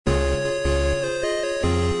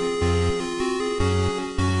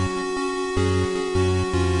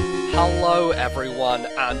Hello everyone,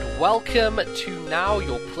 and welcome to Now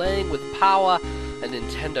You're Playing with Power, a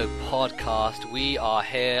Nintendo podcast. We are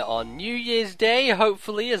here on New Year's Day,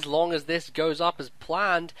 hopefully, as long as this goes up as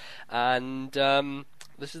planned, and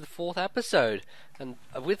this is the 4th episode. And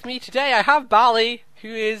with me today I have Bally,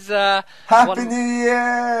 who is Happy New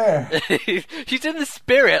Year! She's in the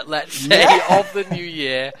spirit, let's say, of the new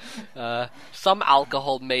year. Some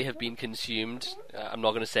alcohol may have been consumed. I'm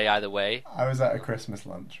not going to say either way. I was at a Christmas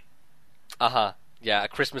lunch. Yeah, a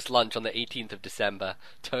Christmas lunch on the 18th of December.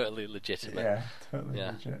 Totally legitimate. Yeah, totally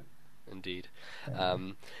legit. Indeed.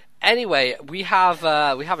 Anyway, we have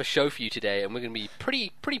a show for you today, and we're going to be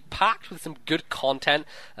pretty packed with some good content.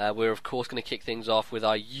 We're of course going to kick things off with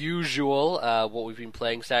our usual what we've been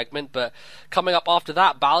playing segment, but coming up after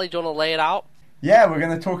that, Bally, do you want to lay it out? Yeah, we're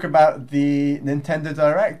going to talk about the Nintendo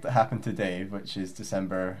Direct that happened today, which is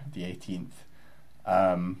December the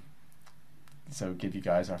 18th. So give you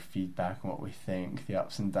guys our feedback on what we think, the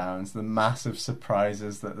ups and downs, the massive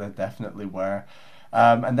surprises that there definitely were.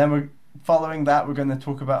 And then following that, we're going to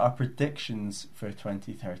talk about our predictions for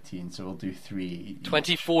 2013. So we'll do 3.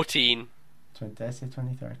 2014. Did I say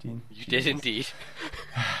 2013? You did indeed.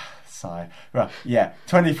 Sigh. Right, yeah,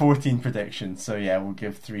 2014 predictions. So yeah, we'll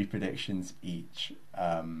give 3 predictions each.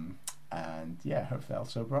 And yeah, hopefully I'll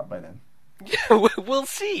sober up by then. We'll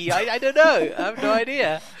see. I don't know. I have no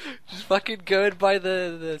idea. Just fucking going by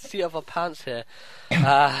the seat of our pants here.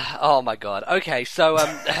 Oh my god. Okay, so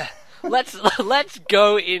let's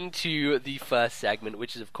go into the first segment,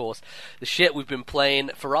 which is of course the shit we've been playing.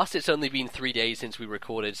 For us, it's only been 3 days since we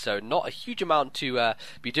recorded, so not a huge amount to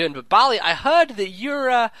be doing. But Bally, I heard that you're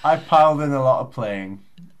I piled in a lot of playing.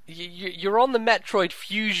 You're on the Metroid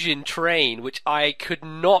Fusion train, which I could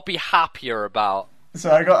not be happier about. So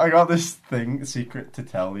I got this secret to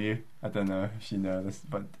tell you. I don't know if you know this,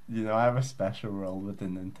 but I have a special role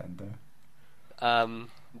within Nintendo.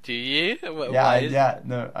 Do you? I'm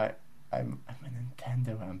a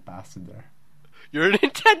Nintendo ambassador. You're a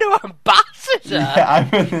Nintendo ambassador? Yeah, I'm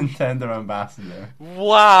a Nintendo ambassador.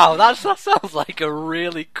 Wow, that sounds like a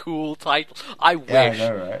really cool title. I wish I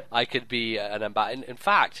know, right? I could be an ambassador. In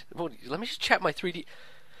fact, let me just check my 3D.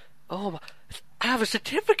 Oh, I have a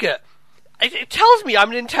certificate. It tells me I'm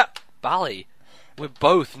Nintendo. Bally, we're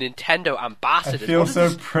both Nintendo ambassadors. I feel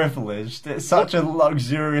so privileged. It's such a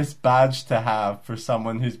luxurious badge to have for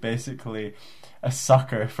someone who's basically a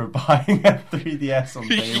sucker for buying a 3DS on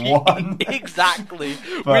day one. Exactly.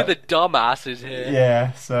 We're the dumbasses here.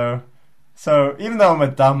 Yeah, so even though I'm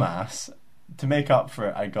a dumbass, to make up for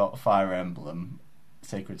it, I got Fire Emblem,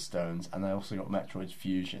 Sacred Stones, and I also got Metroid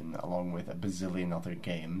Fusion, along with a bazillion other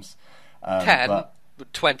games. 10.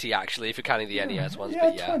 20 actually, if you're counting the NES ones. Yeah,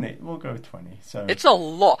 but yeah, 20. We'll go 20. So it's a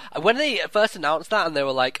lot. When they first announced that, and they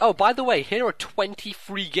were like, "Oh, by the way, here are 20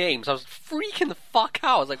 free games," I was freaking the fuck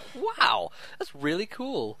out. I was like, "Wow, that's really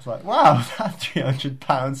cool." It's like, wow, that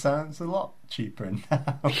 £300 sounds a lot cheaper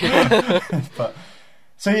now. But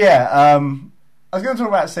so yeah, I was going to talk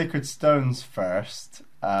about Sacred Stones first.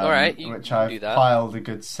 All right, which I've piled a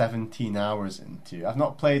good 17 hours into. I've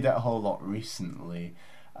not played it a whole lot recently.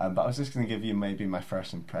 But I was just going to give you maybe my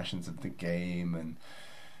first impressions of the game, and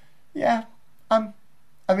yeah, I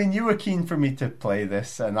mean, you were keen for me to play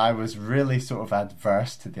this, and I was really sort of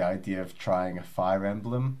adverse to the idea of trying a Fire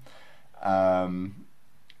Emblem.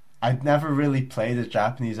 I'd never really played a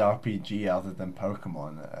Japanese RPG other than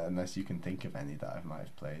Pokemon, unless you can think of any that I might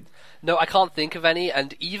have played. No, I can't think of any,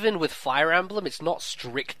 and even with Fire Emblem, it's not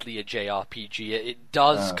strictly a JRPG. It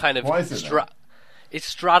does kind of... What is it It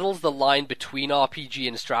straddles the line between RPG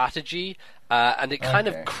and strategy, and it kind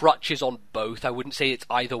of crutches on both. I wouldn't say it's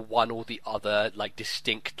either one or the other, like,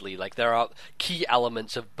 distinctly. Like, there are key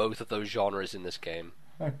elements of both of those genres in this game.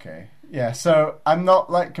 Okay. Yeah, so I'm not,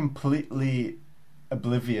 like, completely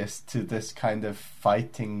oblivious to this kind of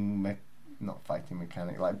not fighting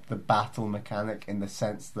mechanic, like the battle mechanic, in the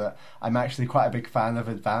sense that I'm actually quite a big fan of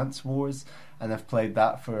Advance Wars, and I've played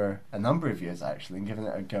that for a number of years actually, and given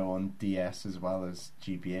it a go on DS as well as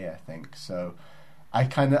GBA, I think. So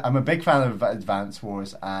I'm a big fan of Advance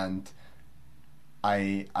Wars, and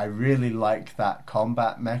I really like that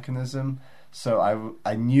combat mechanism. So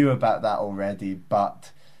I knew about that already,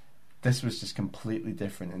 but this was just completely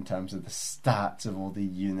different in terms of the stats of all the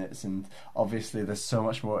units, and obviously there's so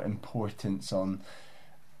much more importance on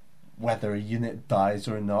whether a unit dies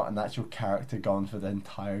or not, and that's your character gone for the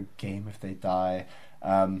entire game if they die.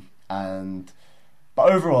 But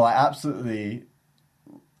overall, I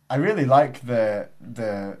really like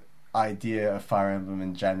the idea of Fire Emblem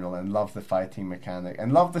in general, and love the fighting mechanic,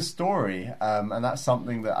 and love the story. And that's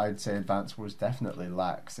something that I'd say Advance Wars definitely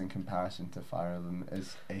lacks in comparison to Fire Emblem,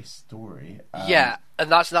 is a story. Yeah, and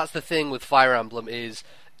that's the thing with Fire Emblem is,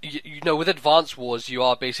 you know, with Advance Wars, you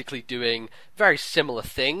are basically doing very similar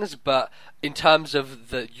things, but in terms of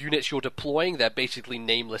the units you're deploying, they're basically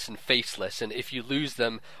nameless and faceless, and if you lose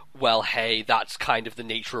them, well, hey, that's kind of the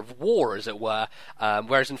nature of war, as it were.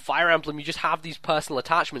 Whereas in Fire Emblem, you just have these personal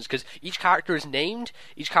attachments, because each character is named,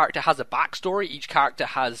 each character has a backstory, each character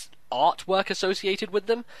has artwork associated with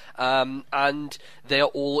them, and they are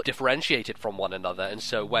all differentiated from one another, and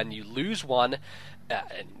so when you lose one,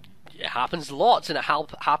 it happens lots, and it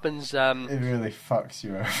happens. It really fucks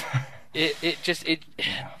you over.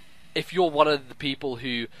 If you're one of the people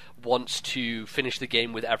who wants to finish the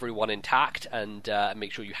game with everyone intact and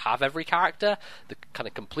make sure you have every character, the kind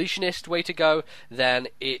of completionist way to go, then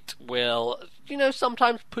it will, you know,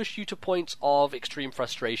 sometimes push you to points of extreme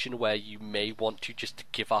frustration where you may want to just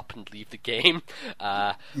give up and leave the game,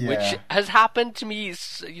 which has happened to me,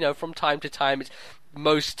 you know, from time to time. It's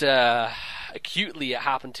most acutely, it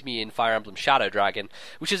happened to me in Fire Emblem Shadow Dragon,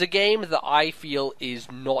 which is a game that I feel is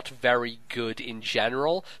not very good in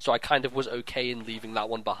general, so I kind of was okay in leaving that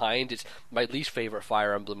one behind. It's my least favorite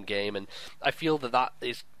Fire Emblem game, and I feel that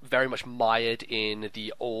is very much mired in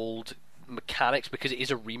the old mechanics because it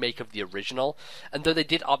is a remake of the original, and though they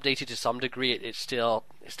did update it to some degree, it still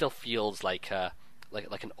feels like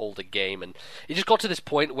an older game. And it just got to this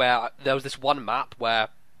point where there was this one map where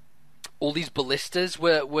all these ballistas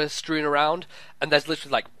were strewn around, and there's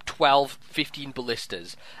literally like 12, 15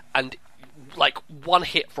 ballistas, and like one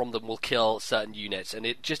hit from them will kill certain units, and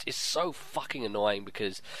it just is so fucking annoying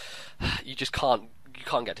because you just can't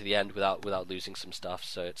get to the end without losing some stuff.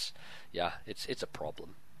 So it's a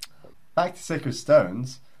problem. Back to Sacred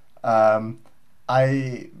Stones.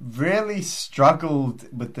 I really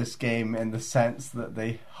struggled with this game in the sense that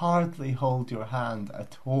they hardly hold your hand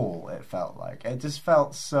at all, it felt like. It just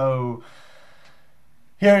felt so,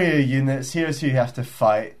 here are your units, here's who you have to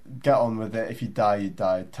fight, get on with it, if you die, you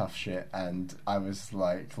die, tough shit. And I was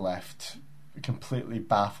like left completely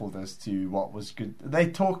baffled as to what was good. They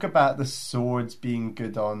talk about the swords being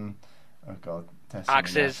good on, oh god,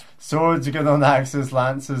 axes. Swords are good on axes,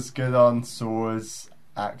 lances good on swords,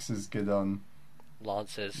 axes good on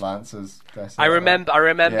Lances. I remember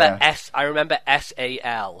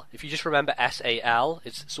SAL. If you just remember SAL,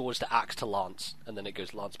 it's swords to axe to lance, and then it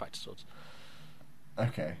goes lance back to swords.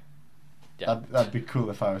 Okay. Yeah. That'd be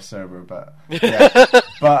cool if I was sober, but yeah.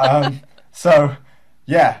 But so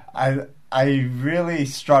yeah, I really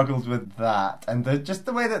struggled with that, and just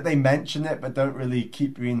the way that they mention it but don't really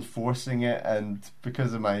keep reinforcing it, and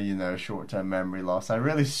because of my short-term memory loss, I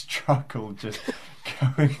really struggled just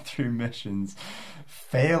going through missions,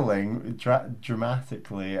 failing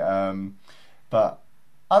dramatically. But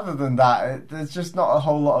other than that, there's just not a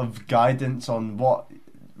whole lot of guidance on what,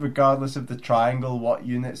 regardless of the triangle, what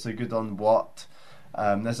units are good on what.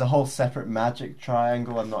 There's a whole separate magic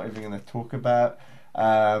triangle I'm not even going to talk about.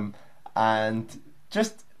 And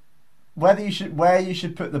just where you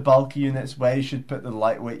should put the bulky units, where you should put the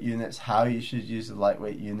lightweight units, how you should use the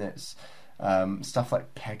lightweight units. Stuff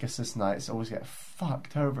like Pegasus Knights always get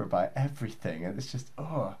fucked over by everything, and it's just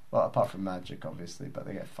well, apart from magic obviously, but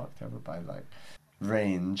they get fucked over by like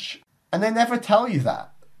range, and they never tell you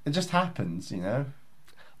that. It just happens,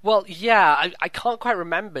 Well, yeah, I can't quite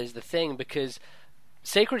remember is the thing, because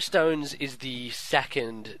Sacred Stones is the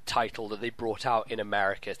second title that they brought out in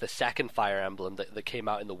America. It's the second Fire Emblem that came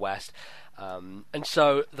out in the West. And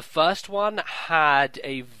so the first one had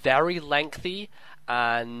a very lengthy,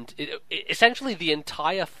 and essentially the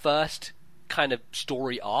entire first kind of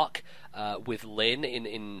story arc with Lyn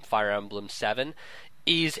in Fire Emblem 7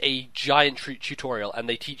 is a giant tutorial, and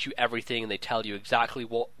they teach you everything, and they tell you exactly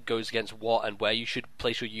what goes against what, and where you should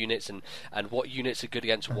place your units, and what units are good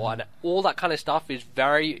against what, and all that kind of stuff is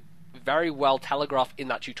very, very well telegraphed in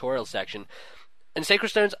that tutorial section. And Sacred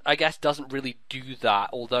Stones, I guess, doesn't really do that,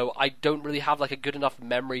 although I don't really have like a good enough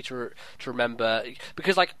memory to remember,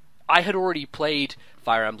 because like I had already played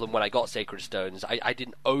Fire Emblem when I got Sacred Stones. I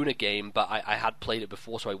didn't own a game, but I had played it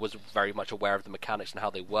before, so I was very much aware of the mechanics and how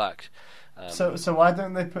they worked. So why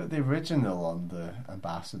don't they put the original on the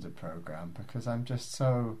ambassador program? Because I'm just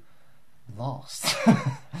so lost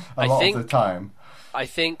a lot of the time. I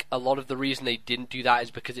think a lot of the reason they didn't do that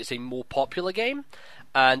is because it's a more popular game,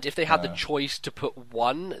 and if they had the choice to put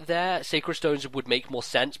one there, Sacred Stones would make more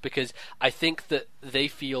sense, because I think that they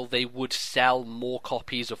feel they would sell more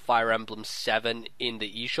copies of Fire Emblem 7 in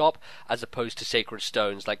the eShop as opposed to Sacred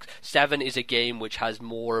Stones. Like, 7 is a game which has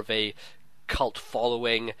more of a cult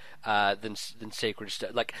following than Sacred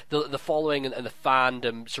Stone. Like the following and the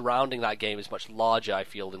fandom surrounding that game is much larger, I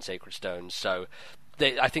feel, than Sacred Stone. So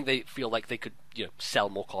I think they feel like they could sell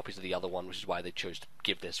more copies of the other one, which is why they chose to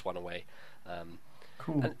give this one away.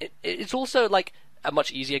 Cool. And it's also like a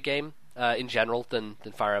much easier game in general than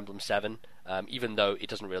Fire Emblem 7, even though it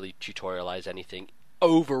doesn't really tutorialize anything.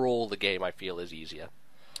 Overall, the game I feel is easier.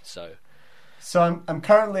 So I'm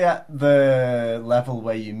currently at the level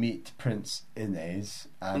where you meet Prince Inez,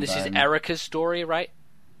 and this is Erica's story, right?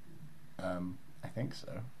 I think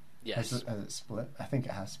so. Yes. Has it split? I think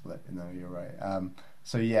it has split. No, you're right.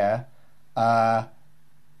 So yeah,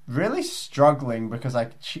 really struggling because I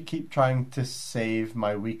keep trying to save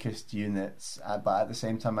my weakest units, but at the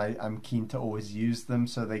same time I'm keen to always use them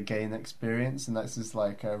so they gain experience, and that's just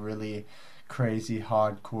like a really crazy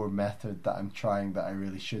hardcore method that I'm trying that I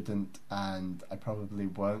really shouldn't, and I probably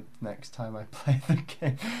won't next time I play the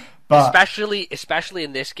game. But especially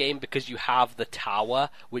in this game, because you have the tower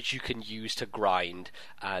which you can use to grind,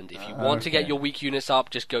 and if you want to get your weak units up,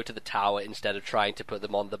 just go to the tower instead of trying to put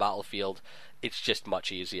them on the battlefield. It's just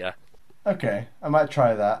much easier. Okay, I might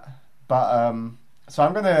try that. But so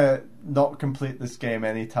I'm gonna not complete this game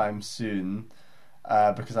anytime soon.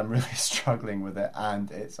 Because I'm really struggling with it, and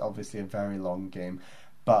it's obviously a very long game.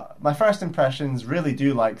 But my first impressions really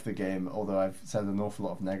do like the game, although I've said an awful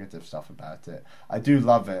lot of negative stuff about it. I do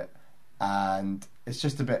love it, and it's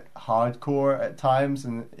just a bit hardcore at times,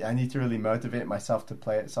 and I need to really motivate myself to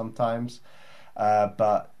play it sometimes.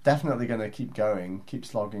 But definitely going to keep going, keep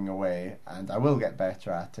slogging away, and I will get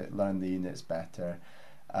better at it, learn the units better,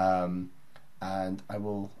 and I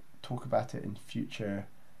will talk about it in future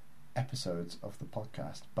episodes of the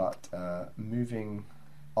podcast. But moving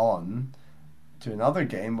on to another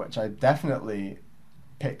game which I definitely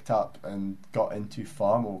picked up and got into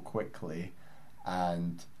far more quickly,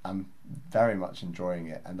 and I'm very much enjoying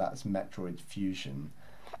it, and that's Metroid Fusion.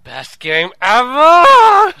 Best game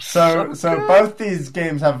ever! So both these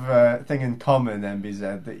games have a thing in common,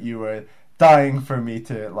 MBZ, that you were dying for me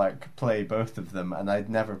to like play both of them, and I'd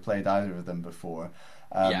never played either of them before.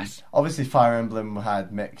 Yes. Obviously, Fire Emblem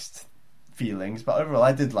had mixed feelings, but overall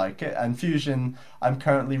I did like it. And Fusion, I'm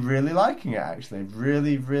currently really liking it, actually. I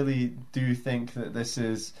really, really do think that this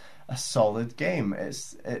is a solid game.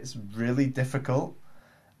 It's really difficult.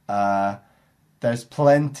 There's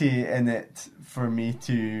plenty in it for me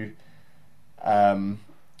to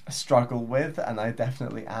struggle with, and I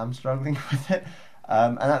definitely am struggling with it.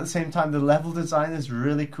 And at the same time, the level design is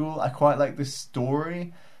really cool. I quite like the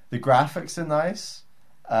story. The graphics are nice.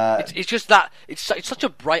 It's just that it's such a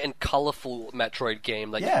bright and colourful Metroid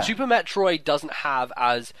game. Like Super Metroid doesn't have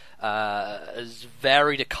as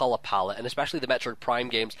varied a colour palette, and especially the Metroid Prime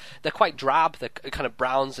games, they're quite drab. They're kind of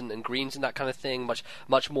browns and greens and that kind of thing,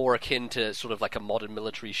 much more akin to sort of like a modern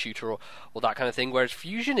military shooter or that kind of thing. Whereas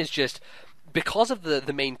Fusion is just, because of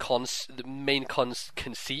the main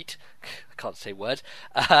conceit, I can't say words,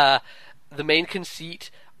 the main conceit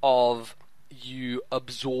of you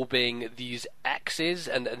absorbing these X's,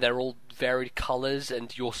 and they're all varied colors,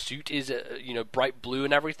 and your suit is bright blue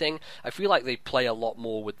and everything. I feel like they play a lot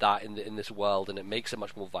more with that in this world, and it makes it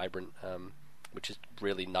much more vibrant, which is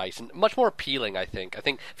really nice and much more appealing. I think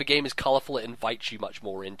if a game is colorful, it invites you much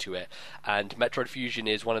more into it, and Metroid Fusion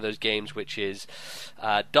is one of those games which is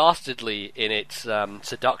dastardly in its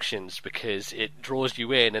seductions, because it draws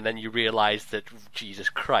you in, and then you realize that, Jesus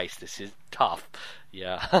Christ, this is tough.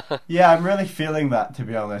 Yeah. Yeah, I'm really feeling that, to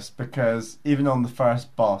be honest, because even on the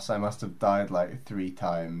first boss I must have died like 3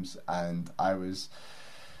 times, and I was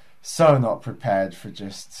so not prepared for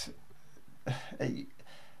just...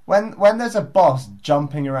 When there's a boss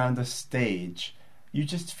jumping around a stage, you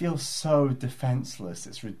just feel so defenseless.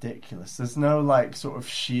 It's ridiculous. There's no like sort of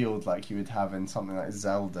shield like you would have in something like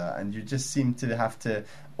Zelda, and you just seem to have to...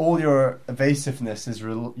 All your evasiveness is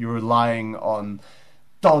you're relying on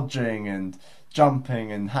dodging and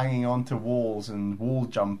jumping and hanging onto walls and wall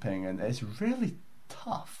jumping, and it's really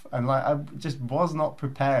tough. And like, I just was not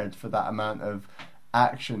prepared for that amount of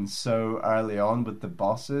action so early on with the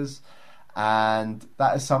bosses, and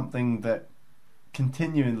that is something that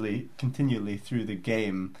continually through the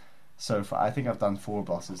game so far. I think I've done 4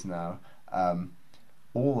 bosses now.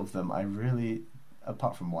 All of them, I really,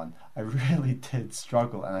 apart from one, I really did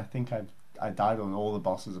struggle, and I think I died on all the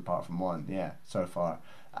bosses apart from one. Yeah, so far.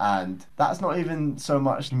 And that's not even so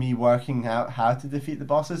much me working out how to defeat the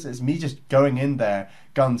bosses, it's me just going in there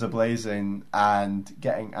guns a-blazing and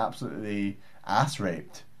getting absolutely ass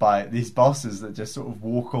raped by these bosses that just sort of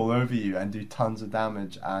walk all over you and do tons of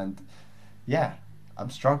damage. And yeah, I'm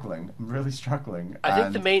really struggling. I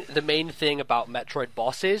think the main thing about Metroid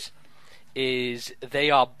bosses is they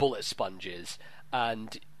are bullet sponges,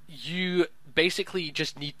 and you basically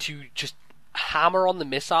just need to just hammer on the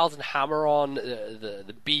missiles and hammer on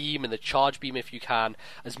the beam and the charge beam if you can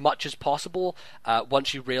as much as possible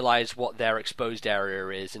once you realize what their exposed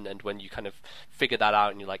area is, and when you kind of figure that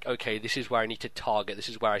out and you're like, okay, this is where I need to target, this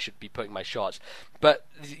is where I should be putting my shots. But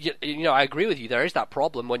you know, I agree with you, there is that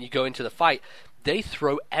problem when you go into the fight. They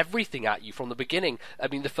throw everything at you from the beginning. I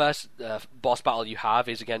mean, the first boss battle you have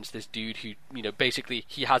is against this dude who, you know, basically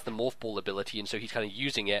he has the morph ball ability, and so he's kind of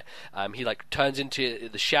using it. He like turns into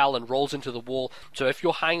the shell and rolls into the wall. So if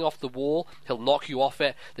you're hanging off the wall, he'll knock you off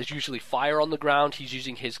it. There's usually fire on the ground. He's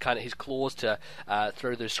using his claws to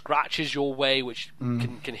throw those scratches your way, which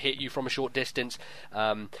can hit you from a short distance.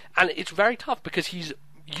 And it's very tough because he's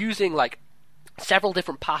using like several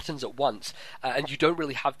different patterns at once, and you don't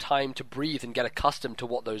really have time to breathe and get accustomed to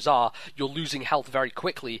what those are. You're losing health very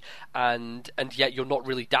quickly, and yet you're not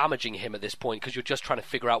really damaging him at this point because you're just trying to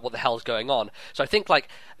figure out what the hell's going on. So I think, like,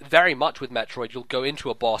 very much with Metroid, you'll go into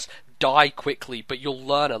a boss, die quickly, but you'll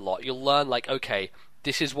learn a lot. You'll learn, like, okay,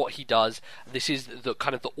 this is what he does, this is the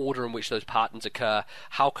kind of the order in which those patterns occur,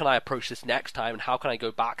 how can I approach this next time, and how can I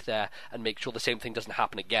go back there and make sure the same thing doesn't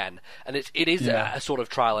happen again. And it is a sort of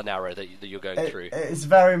trial and error that you're going through. It's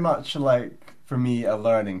very much like, for me, a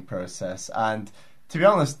learning process, and to be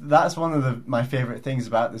honest, that's one of my favourite things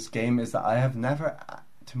about this game, is that I have never,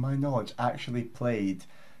 to my knowledge, actually played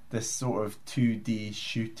this sort of 2D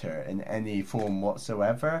shooter in any form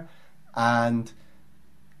whatsoever, and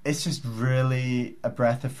it's just really a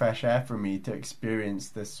breath of fresh air for me to experience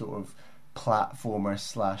this sort of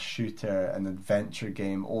platformer / shooter and adventure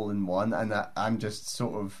game all in one, and I'm just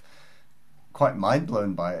sort of quite mind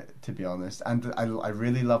blown by it, to be honest. And I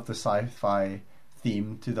really love the sci-fi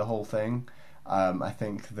theme to the whole thing. I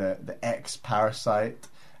think the X Parasite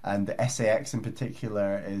and the SAX in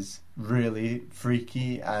particular is really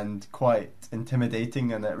freaky and quite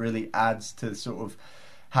intimidating, and it really adds to sort of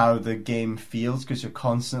how the game feels, because you're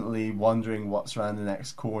constantly wondering what's around the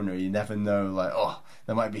next corner. You never know, like, oh,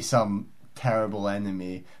 there might be some terrible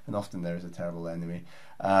enemy, and often there is a terrible enemy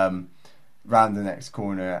round the next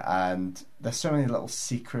corner, and there's so many little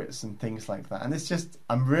secrets and things like that. And it's just,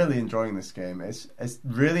 I'm really enjoying this game. It's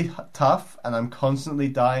really tough, and I'm constantly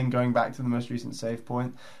dying, going back to the most recent save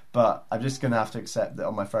point, but I'm just going to have to accept that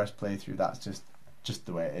on my first playthrough, that's just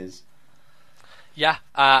the way it is. Yeah,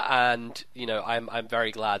 and you know, I'm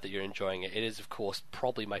very glad that you're enjoying it. It is, of course,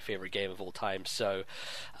 probably my favorite game of all time. So,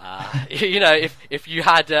 you know, if you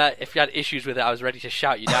had issues with it, I was ready to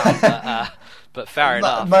shout you down. But fair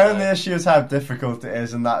enough. My only issue is how difficult it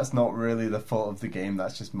is, and that's not really the fault of the game.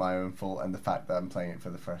 That's just my own fault and the fact that I'm playing it for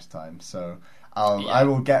the first time. So I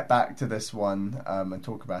will get back to this one and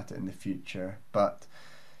talk about it in the future. But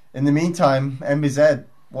in the meantime, MBZ,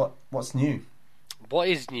 what's new? What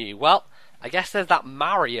is new? Well, I guess there's that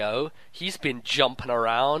Mario. He's been jumping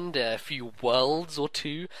around a few worlds or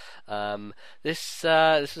two. This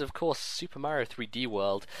is, of course, Super Mario 3D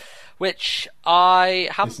World, which I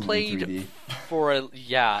haven't played for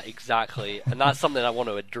yeah, exactly. And that's something I want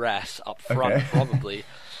to address up front, probably.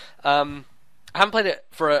 I haven't played it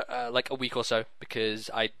for like a week or so because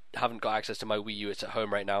I haven't got access to my Wii U. It's at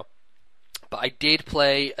home right now. But I did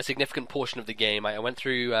play a significant portion of the game. I went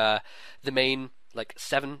through the main, like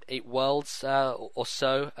 7-8 worlds or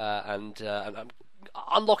so, and I'm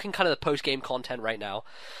unlocking kind of the post-game content right now.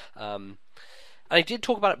 And I did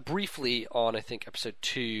talk about it briefly on, I think, episode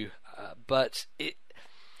 2, but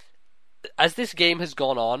as this game has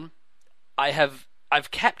gone on,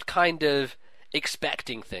 I've kept kind of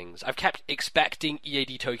expecting things. I've kept expecting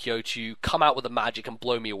EAD Tokyo to come out with the magic and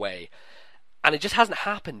blow me away, and it just hasn't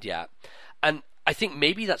happened yet. And I think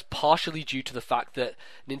maybe that's partially due to the fact that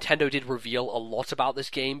Nintendo did reveal a lot about this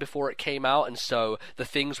game before it came out, and so the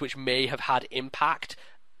things which may have had impact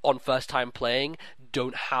on first time playing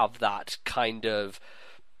don't have that kind of,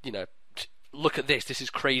 you know, look at this is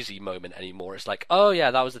crazy moment anymore. It's like, oh yeah,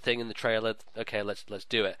 that was the thing in the trailer, okay, let's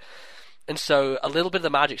do it. And so a little bit of the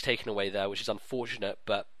magic's taken away there, which is unfortunate,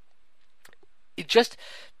 but it's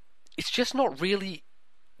just not really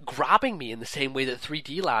grabbing me in the same way that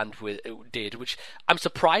 3D Land did, which I'm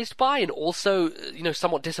surprised by, and also, you know,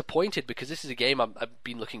 somewhat disappointed, because this is a game I've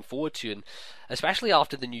been looking forward to, and especially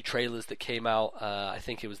after the new trailers that came out, I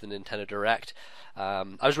think it was the Nintendo Direct, I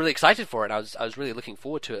was really excited for it, and I was really looking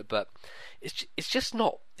forward to it, but it's just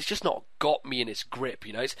not got me in its grip,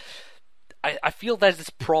 you know. I feel there's this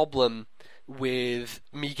problem with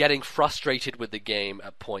me getting frustrated with the game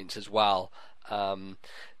at points as well.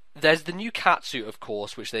 There's the new catsuit, of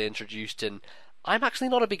course, which they introduced, and I'm actually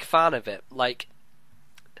not a big fan of it. Like,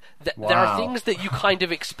 there are Wow. things that you kind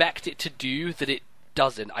of expect it to do that it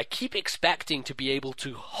doesn't. I keep expecting to be able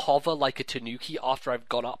to hover like a tanuki after I've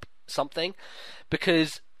gone up something,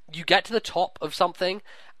 because you get to the top of something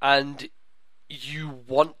and you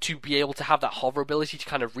want to be able to have that hover ability to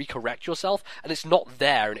kind of recorrect yourself, and it's not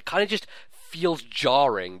there, and it kind of just feels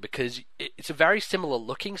jarring because it's a very similar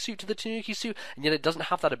looking suit to the Tanuki suit, and yet it doesn't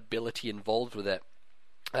have that ability involved with it.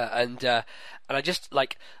 And I just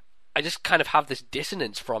kind of have this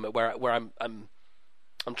dissonance from it where I'm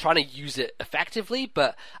trying to use it effectively,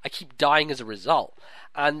 but I keep dying as a result.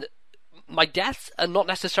 And my deaths are not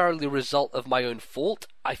necessarily a result of my own fault.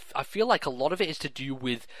 I feel like a lot of it is to do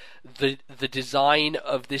with the design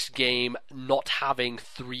of this game not having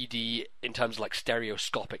 3D in terms of like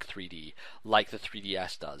stereoscopic 3D like the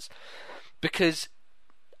 3DS does. Because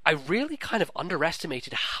I really kind of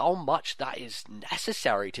underestimated how much that is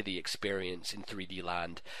necessary to the experience in 3D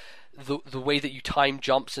Land. The way that you time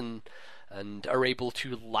jumps and are able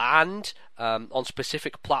to land on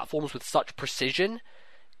specific platforms with such precision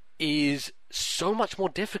is so much more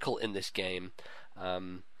difficult in this game,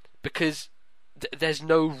 because there's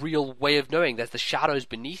no real way of knowing. There's the shadows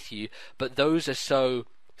beneath you, but those are so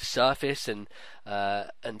surface and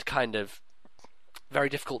kind of very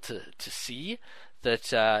difficult to see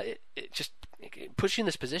that it just puts you in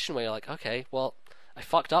this position where you're like, okay, well, I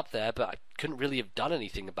fucked up there, but I couldn't really have done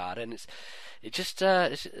anything about it, and it's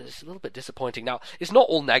a little bit disappointing. Now, it's not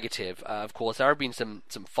all negative, of course. There have been some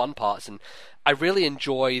fun parts, and I really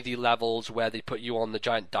enjoy the levels where they put you on the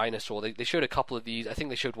giant dinosaur. They showed a couple of these. I think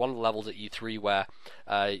they showed one of the levels at E3 where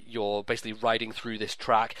you're basically riding through this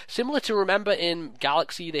track, similar to, remember in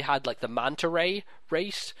Galaxy they had like the manta ray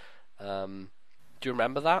race. Do you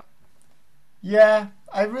remember that? Yeah,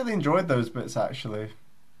 I really enjoyed those bits actually.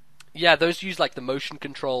 Yeah, those use like the motion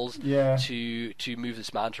controls Yeah. to move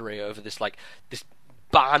this manta ray over this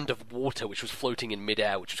band of water which was floating in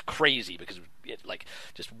midair, which was crazy because it like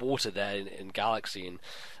just water there in Galaxy, and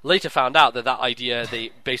later found out that idea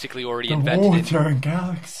they basically already The invented. water in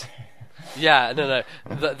Galaxy. Yeah, no.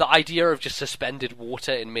 The idea of just suspended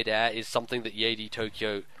water in midair is something that EAD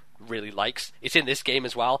Tokyo really likes. It's in this game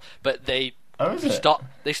as well, but they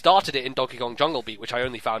started it in Donkey Kong Jungle Beat, which I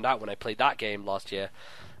only found out when I played that game last year.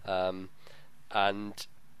 And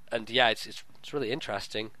yeah, it's really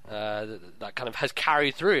interesting. That kind of has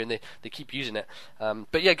carried through, and they keep using it.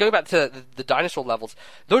 But yeah, going back to the dinosaur levels,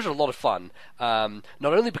 those are a lot of fun. Not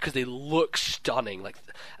only because they look stunning, like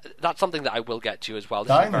that's something that I will get to as well. This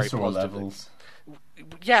Dinosaur is very positive. levels.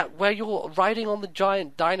 Yeah, where you're riding on the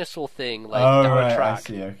giant dinosaur thing, like Oh down a right, track. I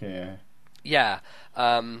see. Okay, yeah.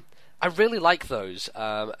 Yeah, I really like those,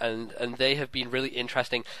 and they have been really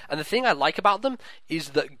interesting. And the thing I like about them is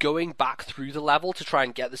that going back through the level to try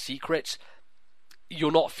and get the secrets,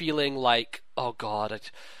 you're not feeling like, oh god,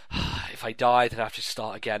 if I die then I have to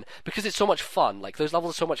start again, because it's so much fun. Like, those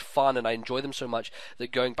levels are so much fun and I enjoy them so much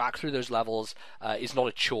that going back through those levels is not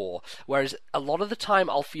a chore. Whereas a lot of the time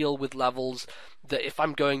I'll feel with levels that if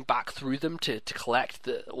I'm going back through them to collect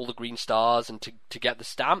all the green stars and to get the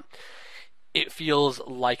stamp, it feels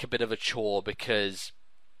like a bit of a chore, because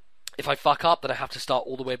if I fuck up, then I have to start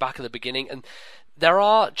all the way back at the beginning. And there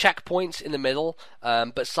are checkpoints in the middle,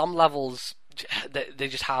 but some levels, they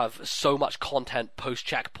just have so much content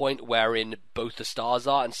post-checkpoint wherein both the stars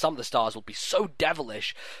are, and some of the stars will be so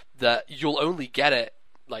devilish that you'll only get it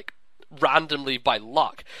like randomly by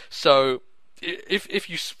luck. So if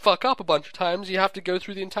you fuck up a bunch of times, you have to go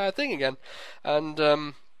through the entire thing again, and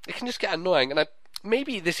it can just get annoying. And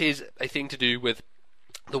maybe this is a thing to do with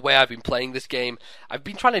the way I've been playing this game. I've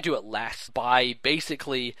been trying to do it less by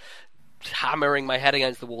basically hammering my head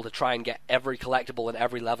against the wall to try and get every collectible in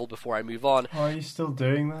every level before I move on. Oh, are you still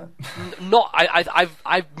doing that?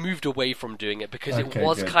 I've moved away from doing it because Okay, it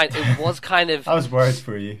was good. kind of I was worried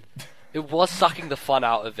for you. it was sucking the fun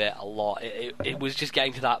out of it a lot. It was just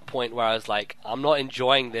getting to that point where I was like, I'm not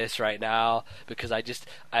enjoying this right now because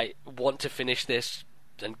I want to finish this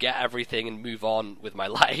and get everything and move on with my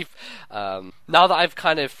life. Now that I've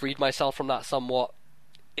kind of freed myself from that somewhat,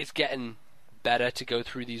 it's getting better to go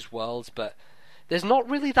through these worlds, but there's not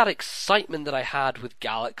really that excitement that I had with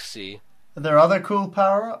Galaxy. Are there other cool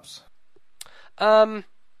power-ups? I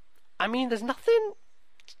mean, there's nothing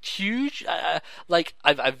huge. Like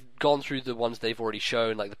I've gone through the ones they've already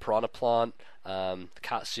shown, like the Piranha Plant, the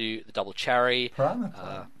Catsuit, the Double Cherry. Piranha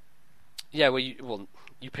Plant? Yeah,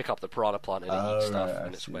 you pick up the Piranha Plant and it eats stuff right,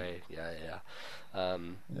 in its see. way. Yeah.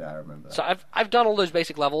 Yeah, I remember that. So I've done all those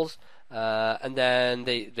basic levels, and then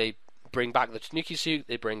they bring back the Tanuki suit.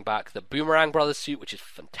 They bring back the Boomerang Brothers suit, which is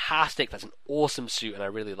fantastic. That's an awesome suit, and I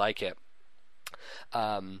really like it.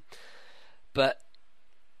 But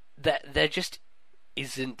there just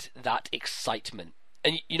isn't that excitement.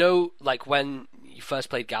 And you know, like when you first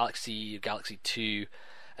played Galaxy 2,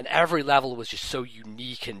 and every level was just so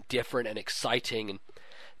unique and different and exciting, and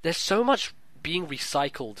there's so much being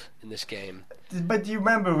recycled in this game. But do you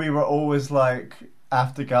remember we were always like,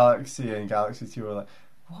 after Galaxy and Galaxy 2, we were like,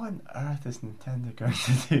 what on earth is Nintendo going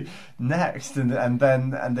to do next? And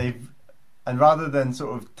rather than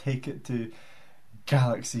sort of take it to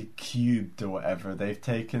Galaxy Cubed or whatever, they've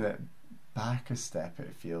taken it back a step,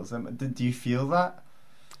 it feels. Do you feel that?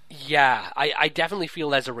 Yeah, I definitely feel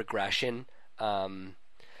there's a regression.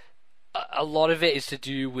 A lot of it is to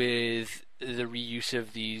do with the reuse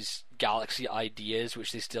of these Galaxy ideas,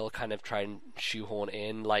 which they still kind of try and shoehorn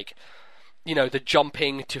in, like, you know, the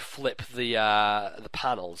jumping to flip the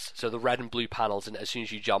panels, so the red and blue panels, and as soon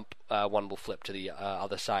as you jump, one will flip to the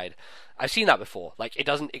other side. I've seen that before. Like, it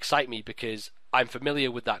doesn't excite me because I'm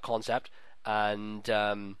familiar with that concept, and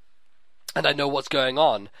I know what's going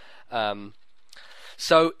on.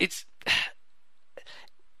 So it's,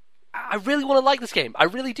 I really want to like this game. I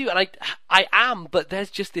really do, and I am, but there's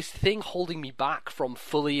just this thing holding me back from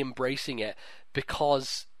fully embracing it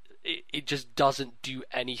because it just doesn't do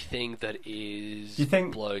anything that is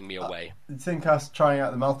blowing me away. Do you think us trying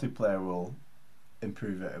out the multiplayer will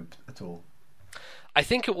improve it at all? I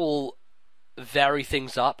think it will vary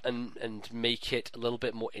things up and make it a little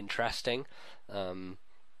bit more interesting.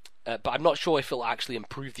 But I'm not sure if it'll actually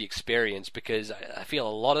improve the experience, because I feel a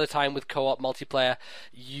lot of the time with co-op multiplayer,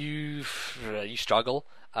 you struggle.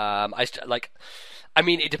 I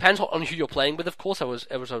mean, it depends on who you're playing with, of course. I was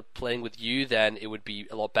playing with you, then it would be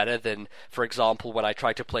a lot better than, for example, when I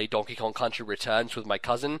tried to play Donkey Kong Country Returns with my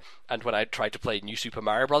cousin, and when I tried to play New Super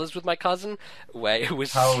Mario Brothers with my cousin, where it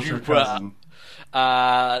was How old was your cousin?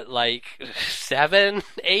 Like 7,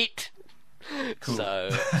 8. Cool.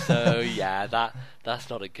 So yeah, that's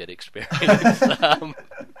not a good experience.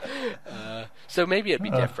 So maybe it'd be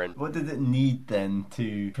different. What did it need then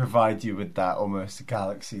to provide you with that almost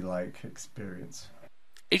Galaxy-like experience?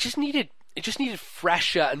 It just needed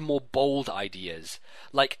fresher and more bold ideas.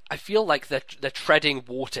 Like, I feel like they're treading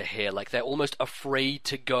water here. Like, they're almost afraid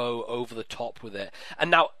to go over the top with it. And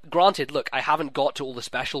now, granted, look, I haven't got to all the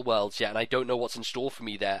special worlds yet, and I don't know what's in store for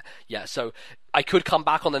me there yet. So I could come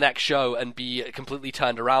back on the next show and be completely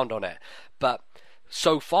turned around on it. But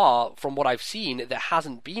so far, from what I've seen, there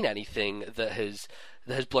hasn't been anything that has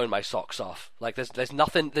blown my socks off. Like, there's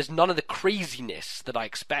nothing, there's none of the craziness that I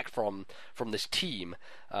expect from this team.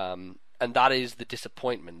 And that is the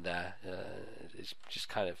disappointment there. It just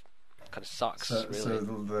kind of sucks. Really. So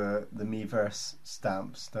the Miiverse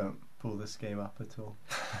stamps don't pull this game up at all.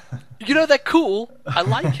 You know, they're cool. I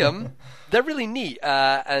like them. They're really neat,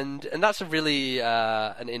 and that's a really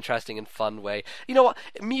an interesting and fun way. You know what?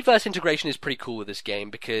 Miiverse integration is pretty cool with this game,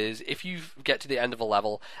 because if you get to the end of a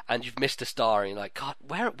level and you've missed a star and you're like, God,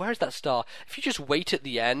 where's that star? If you just wait at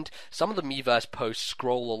the end, some of the Miiverse posts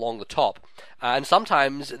scroll along the top, and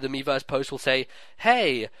sometimes the Miiverse post will say,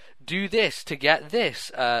 "Hey, do this to get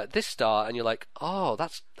this star," and you're like, "Oh,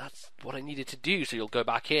 that's what I needed to do." So you'll go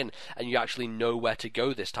back in and you actually know where to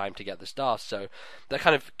go this time to get the star. So the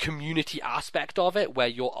kind of community aspect of it, where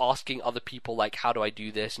you're asking other people, like, how do I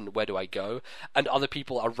do this and where do I go, and other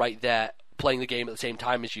people are right there playing the game at the same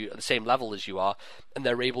time as you, at the same level as you are, and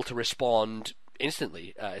they're able to respond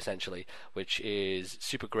instantly, essentially, which is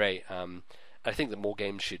super great. I think that more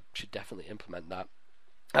games should definitely implement that.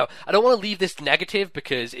 Now, I don't want to leave this negative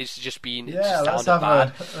because it's just been let's have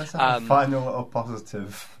a final little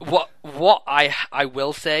positive. What I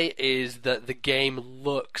will say is that the game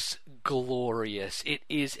looks glorious. It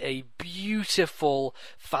is a beautiful,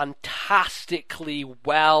 fantastically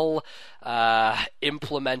well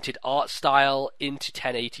implemented art style into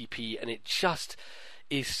 1080p, and it just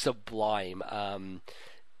is sublime.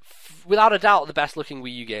 Without a doubt, the best looking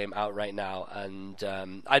Wii U game out right now, and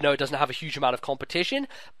I know it doesn't have a huge amount of competition,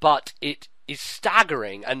 but it is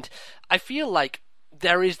staggering. And I feel like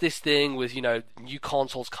there is this thing with, you know, new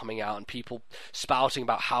consoles coming out and people spouting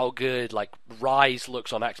about how good, like, Rise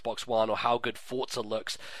looks on Xbox One or how good Forza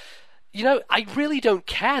looks. You know, I really don't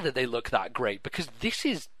care that they look that great, because this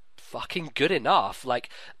is fucking good enough. Like,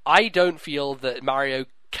 I don't feel that Mario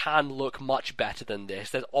can look much better than this.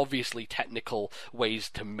 There's obviously technical ways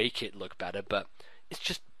to make it look better, but it's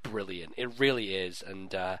just brilliant. It really is,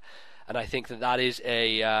 and I think that is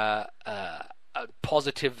a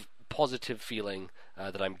positive feeling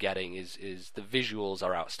that I'm getting is the visuals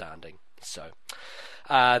are outstanding. So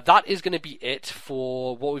that is going to be it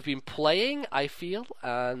for what we've been playing, I feel,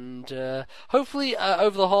 and hopefully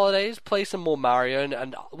over the holidays play some more Mario,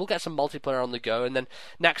 and we'll get some multiplayer on the go, and then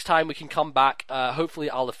next time we can come back, hopefully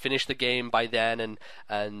I'll have finished the game by then,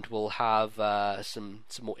 and we'll have some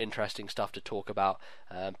more interesting stuff to talk about,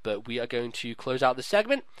 but we are going to close out this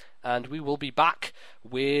segment, and we will be back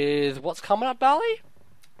with what's coming up, Bally?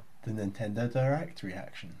 The Nintendo Direct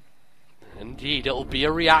reaction. Indeed, it'll be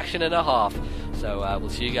a reaction and a half. So we'll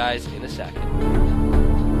see you guys in a second.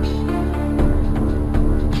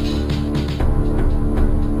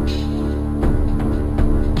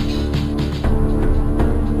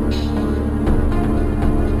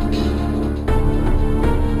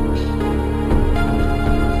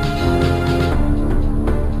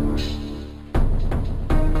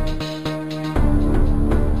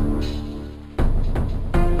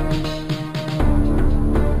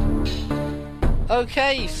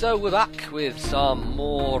 Okay, so we're back with some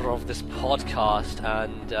more of this podcast,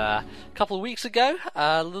 and a couple of weeks ago,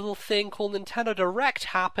 a little thing called Nintendo Direct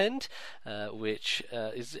happened, which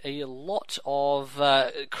is a lot of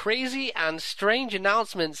crazy and strange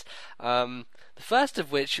announcements. The first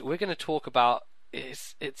of which we're going to talk about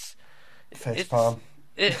is it's the.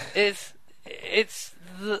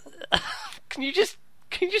 Can you just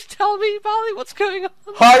tell me, Bally, what's going on?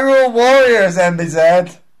 Hyrule Warriors,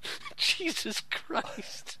 MBZ. Jesus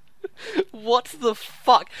Christ. What the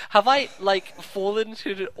fuck? Have I, fallen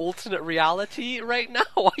into an alternate reality right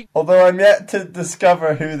now? Although I'm yet to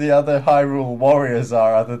discover who the other Hyrule Warriors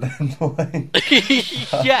are other than Link.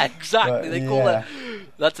 Yeah, exactly. But, they call it...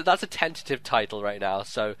 That's a tentative title right now.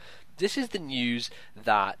 So, this is the news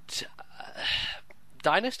that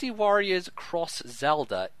Dynasty Warriors Cross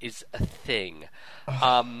Zelda is a thing.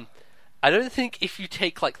 I don't think if you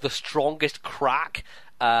take, the strongest crack...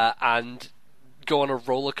 and go on a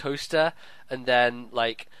roller coaster and then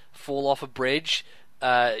fall off a bridge,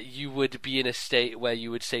 you would be in a state where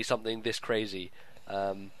you would say something this crazy.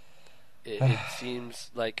 It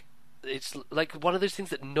seems like it's like one of those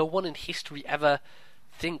things that no one in history ever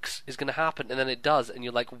thinks is going to happen, and then it does, and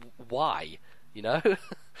you're like, why? You know?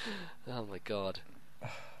 Oh my god.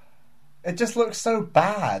 It just looks so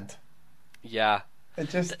bad. Yeah. It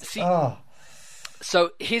just...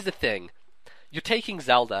 So here's the thing. You're taking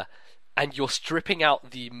Zelda, and you're stripping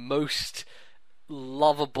out the most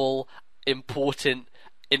lovable, important,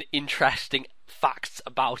 and interesting facts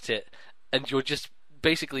about it, and you're just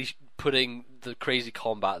basically putting the crazy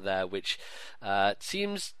combat there, which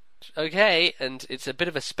seems okay, and it's a bit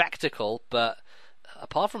of a spectacle, but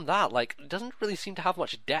apart from that, it doesn't really seem to have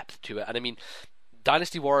much depth to it. And I mean,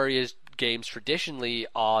 Dynasty Warriors games traditionally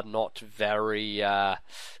are not very... they're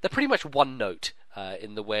pretty much one note.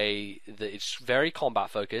 In the way that it's very combat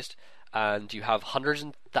focused, and you have hundreds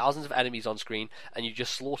and thousands of enemies on screen, and you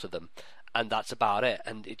just slaughter them, and that's about it.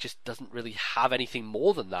 And it just doesn't really have anything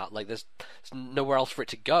more than that. There's nowhere else for it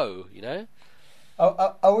to go, you know?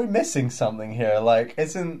 Are we missing something here?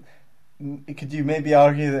 Could you maybe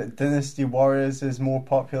argue that Dynasty Warriors is more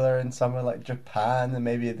popular in somewhere like Japan, and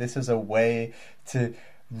maybe this is a way to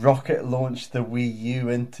rocket launch the Wii U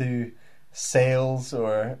into sales,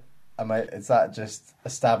 or... is that just a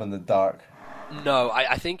stab in the dark? No,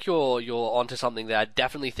 I think you're onto something there. I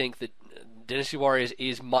definitely think that Dynasty Warriors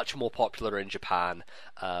is much more popular in Japan,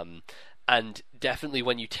 and definitely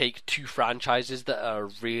when you take two franchises that are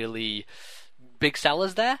really big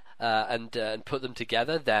sellers there and put them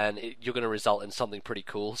together, then you're going to result in something pretty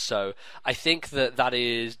cool. So I think that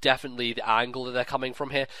is definitely the angle that they're coming from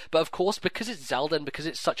here. But of course, because it's Zelda and because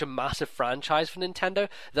it's such a massive franchise for Nintendo,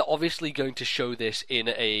 they're obviously going to show this in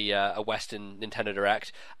a Western Nintendo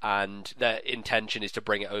Direct, and their intention is to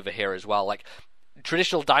bring it over here as well.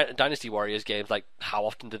 Traditional Dynasty Warriors games, how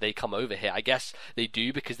often do they come over here? I guess they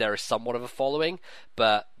do because there is somewhat of a following,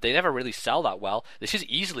 but they never really sell that well. This is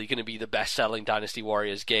easily going to be the best-selling Dynasty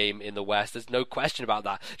Warriors game in the West. There's no question about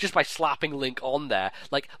that. Just by slapping Link on there.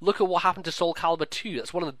 Look at what happened to Soul Calibur 2.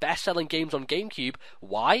 That's one of the best-selling games on GameCube.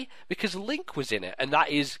 Why? Because Link was in it, and that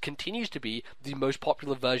continues to be the most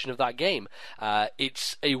popular version of that game.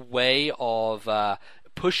 It's a way of...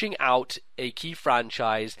 pushing out a key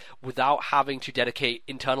franchise without having to dedicate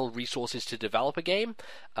internal resources to develop a game,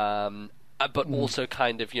 but also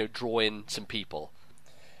kind of, draw in some people.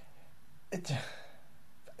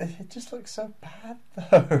 It just looks so bad,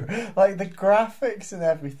 though. The graphics and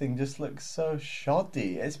everything just looks so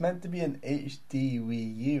shoddy. It's meant to be an HD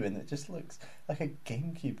Wii U, and it just looks like a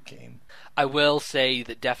GameCube game. I will say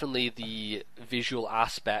that definitely the visual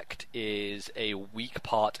aspect is a weak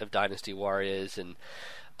part of Dynasty Warriors, and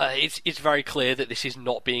it's very clear that this is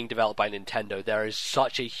not being developed by Nintendo. There is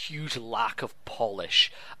such a huge lack of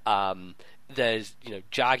polish. There's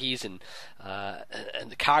jaggies and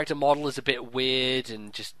the character model is a bit weird,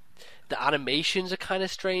 and just the animations are kind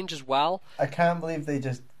of strange as well. I can't believe they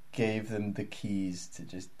just gave them the keys to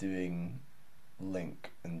just doing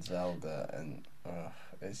Link and Zelda, and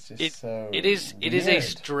it's just it is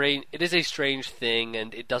a strange thing,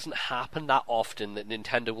 and it doesn't happen that often that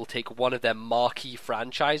Nintendo will take one of their marquee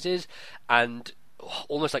franchises and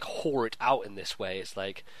almost like whore it out in this way. It's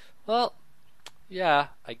like, well, yeah,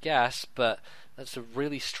 I guess, but that's a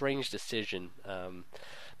really strange decision.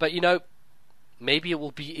 But maybe it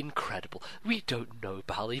will be incredible. We don't know,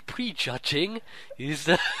 Bally. Prejudging is.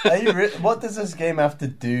 What does this game have to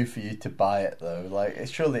do for you to buy it, though? Like,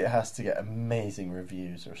 surely it has to get amazing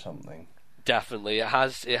reviews or something. Definitely, it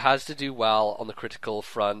has to do well on the critical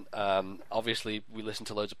front. Obviously, we listen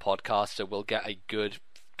to loads of podcasts, so we'll get a good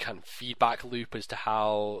kind of feedback loop as to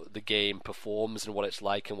how the game performs and what it's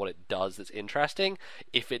like and what it does that's interesting,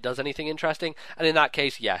 if it does anything interesting. And in that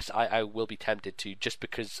case, yes, I will be tempted to, just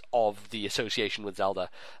because of the association with Zelda.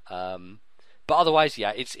 But otherwise,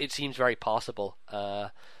 yeah, it seems very passable.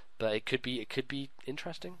 But it could be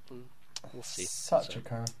interesting. We'll see. Such a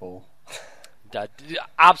curveball.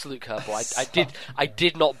 Absolute curveball. I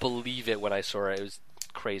did not believe it when I saw it. It was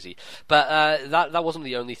crazy. But that wasn't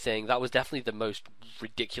the only thing. That was definitely the most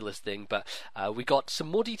ridiculous thing. But we got some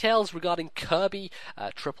more details regarding Kirby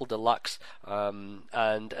Triple Deluxe, and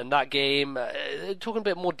that game, talking a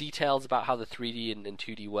bit more details about how the 3D and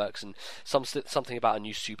 2D works, and something about a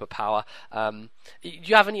new superpower. Do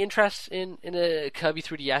you have any interest in a Kirby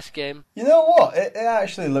 3DS game? You know what? It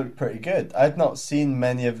actually looked pretty good. I'd not seen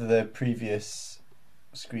many of the previous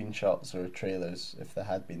screenshots or trailers, if there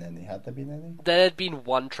had been any. Had there been any? There had been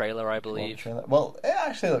one trailer, I believe. Well, it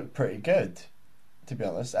actually looked pretty good, to be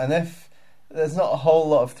honest. And if there's not a whole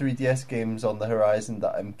lot of 3DS games on the horizon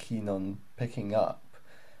that I'm keen on picking up,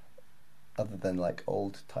 other than like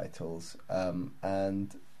old titles,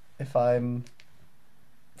 and if I'm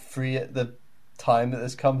free at the time that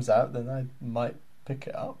this comes out, then I might pick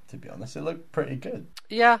it up, to be honest. It looked pretty good.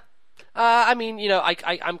 Yeah. I mean,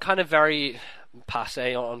 I'm kind of very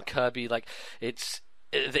passe on Kirby. Like, it's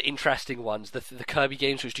the interesting ones, the Kirby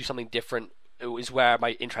games which do something different, is where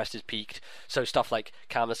my interest is peaked. So stuff like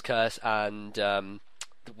Kama's Curse and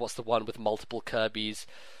what's the one with multiple Kirbys?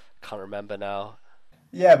 Can't remember now.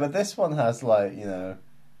 Yeah, but this one has like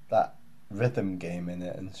that rhythm game in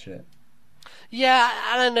it and shit. Yeah,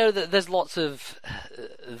 and I know that there's lots of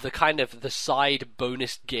the side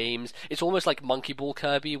bonus games. It's almost like Monkey Ball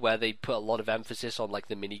Kirby, where they put a lot of emphasis on like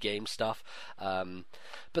the mini game stuff.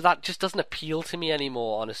 But that just doesn't appeal to me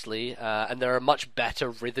anymore, honestly. And there are much better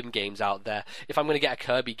rhythm games out there. If I'm going to get a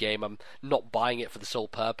Kirby game, I'm not buying it for the sole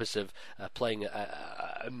purpose of playing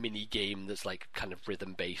a mini game that's like kind of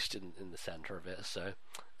rhythm based in the center of it. So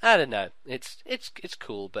I don't know. It's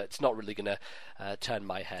cool, but it's not really going to turn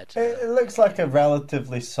my head. It looks like a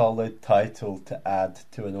relatively solid title to add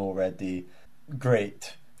to an already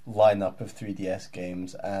great lineup of 3DS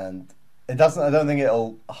games, and it doesn't. I don't think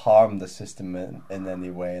it'll harm the system in any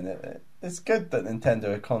way. And it's good that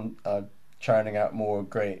Nintendo are churning out more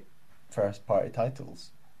great first-party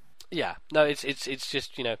titles. Yeah, no, it's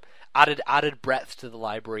just added breadth to the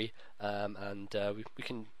library, and we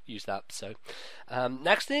can use that. So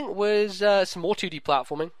next thing was some more 2D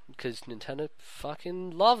platforming, because Nintendo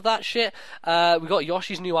fucking love that shit. We got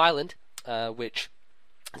Yoshi's New Island, which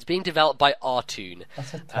is being developed by Artoon.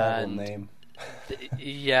 That's a terrible name.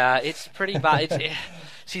 Yeah, it's pretty bad.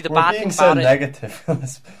 See, the We're bad being thing so about it. negative.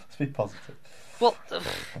 Let's be positive. Well,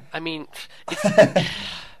 I mean, it's.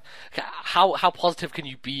 How positive can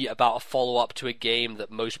you be about a follow-up to a game that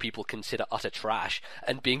most people consider utter trash,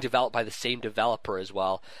 and being developed by the same developer as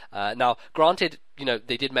well? Now, granted,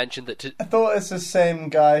 they did mention that... I thought it's the same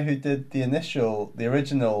guy who did the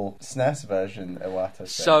original SNES version, Iwata said.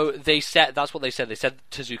 So that's what they said. They said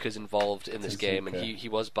Tezuka's involved in this game, and he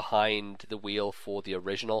was behind the wheel for the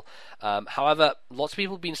original. However, lots of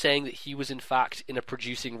people have been saying that he was in fact in a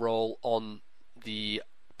producing role on the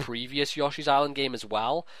previous Yoshi's Island game as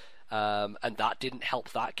well. And that didn't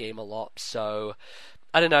help that game a lot. So,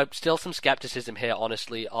 I don't know. Still some skepticism here,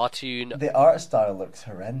 honestly. Artoon... The art style looks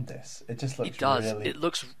horrendous. It just looks really... It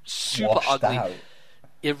looks super ugly. Out.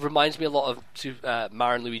 It reminds me a lot of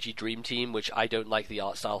Mario and Luigi Dream Team, which I don't like the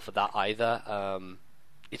art style for that either.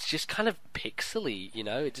 It's just kind of pixely,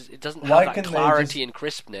 It doesn't have that clarity and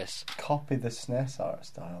crispness. Copy the SNES art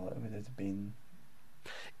style. It would have been...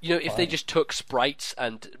 if they just took sprites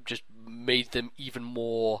and just made them even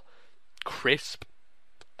more crisp,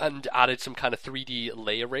 and added some kind of 3D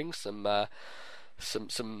layering, some what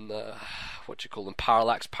do you call them,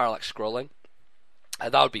 parallax scrolling.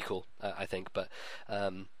 That would be cool, I think. But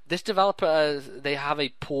this developer, they have a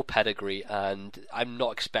poor pedigree, and I'm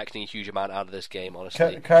not expecting a huge amount out of this game,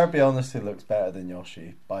 honestly. Kirby honestly looks better than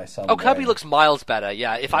Yoshi by some way. Kirby looks miles better,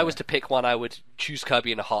 yeah. If I was to pick one, I would choose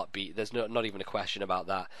Kirby in a heartbeat. There's not even a question about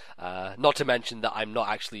that. Not to mention that I'm not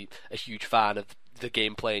actually a huge fan of the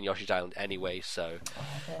gameplay in Yoshi's Island anyway, so... Oh,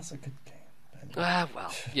 that's a good game.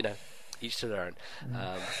 Well, each to their own.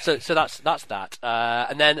 So that's that.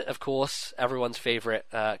 And then, of course, everyone's favourite,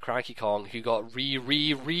 Cranky Kong, who got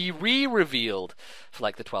revealed for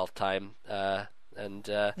like the 12th time. Yeah,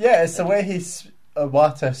 it's the way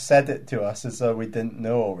Iwata said it to us as though we didn't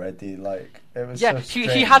know already. Like, it was so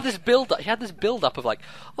strange. He had this build up of like,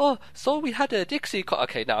 oh, so we had a Dixie Kong.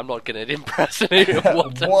 Okay, now I'm not going to impersonate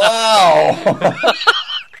Iwata. Wow.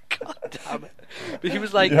 God damn it. But he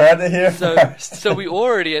was like, you heard it here first. So we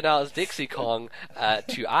already announced Dixie Kong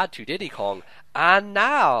to add to Diddy Kong, and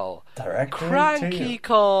now Directly Cranky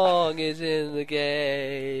Kong is in the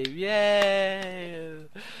game. Yay!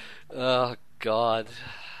 Oh God,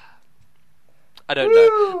 I don't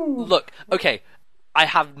know. Look, okay, I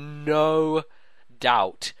have no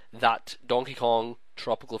doubt that Donkey Kong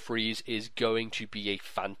Tropical Freeze is going to be a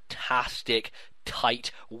fantastic,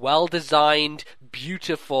 tight, well-designed,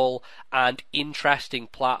 beautiful, and interesting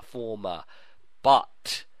platformer.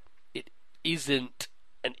 But it isn't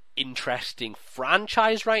an interesting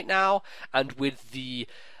franchise right now, and with the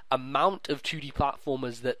amount of 2D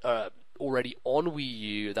platformers that are already on Wii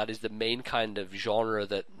U, that is the main kind of genre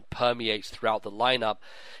that permeates throughout the lineup,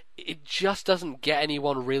 it just doesn't get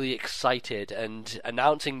anyone really excited, and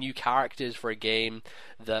announcing new characters for a game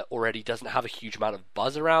that already doesn't have a huge amount of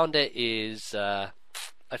buzz around it is, I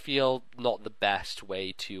feel, not the best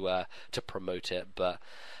way to promote it. But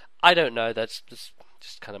I don't know, that's just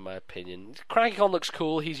kind of my opinion. Cranky Kong looks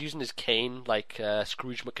cool. He's using his cane like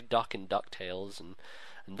Scrooge McDuck in DuckTales, and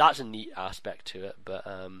that's a neat aspect to it. But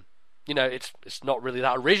it's not really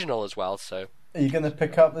that original as well. So, are you going to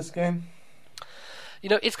pick up this game?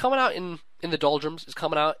 It's coming out in the doldrums. It's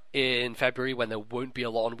coming out in February when there won't be a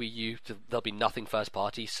lot on Wii U. There'll be nothing first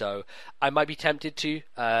party, so I might be tempted to,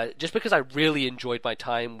 just because I really enjoyed my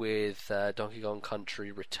time with Donkey Kong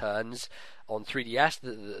Country Returns on 3DS,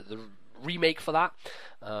 the remake for that.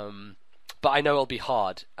 But I know it'll be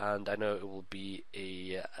hard, and I know it will be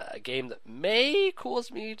a game that may cause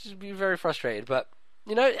me to be very frustrated, but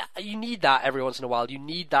you need that every once in a while. You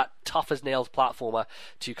need that tough as nails platformer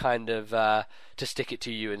to kind of to stick it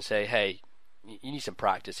to you and say, hey, you need some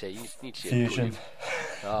practice here. You need to Fusion.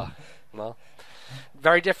 Well,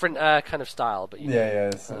 very different kind of style, but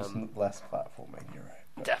it's less platforming. You're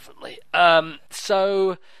right. Definitely.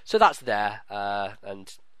 So that's there,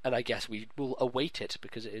 and I guess we will await it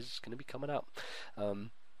because it is going to be coming out.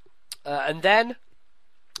 And then,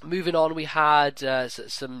 moving on, we had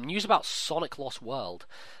some news about Sonic Lost World,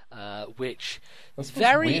 which is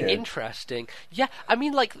very interesting. Yeah, I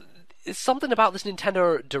mean, like, it's something about this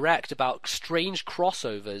Nintendo Direct about strange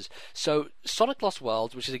crossovers. So Sonic Lost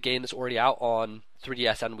World, which is a game that's already out on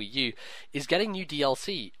 3DS and Wii U, is getting new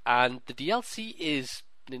DLC, and the DLC is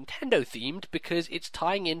Nintendo themed because it's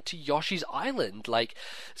tying into Yoshi's Island. Like,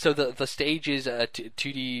 so the stage is a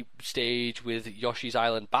 2D stage with Yoshi's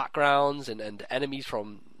Island backgrounds and enemies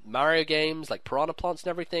from Mario games like Piranha Plants and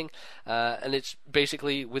everything, and it's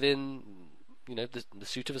basically within the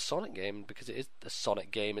suit of a Sonic game because it is a Sonic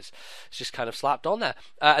game. It's just kind of slapped on there,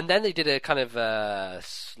 and then they did a kind of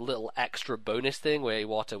little extra bonus thing where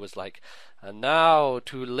Iwata was like, and now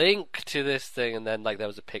to link to this thing, and then like there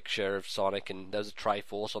was a picture of Sonic and there was a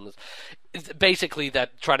Triforce on this. Basically, they're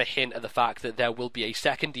trying to hint at the fact that there will be a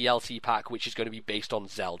second DLC pack which is going to be based on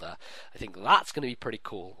Zelda. I think that's going to be pretty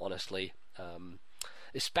cool, honestly.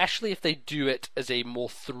 Especially if they do it as a more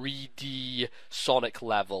 3D Sonic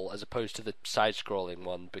level as opposed to the side-scrolling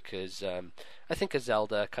one, because I think a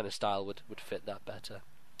Zelda kind of style would fit that better.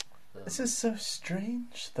 This is so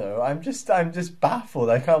strange, though. I'm just baffled.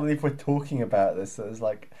 I can't believe we're talking about this. There's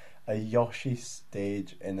like a Yoshi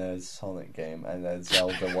stage in a Sonic game and a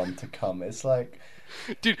Zelda one to come. It's like,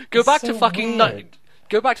 dude, go back to fucking weird.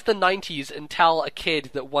 Go back to the 90s and tell a kid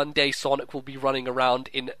that one day Sonic will be running around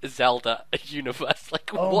in Zelda universe. Like,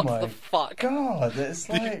 what the fuck? God, it's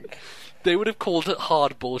like they would have called it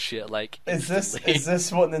hard bullshit. Like, is this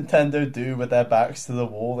what Nintendo do with their backs to the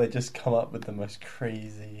wall? They just come up with the most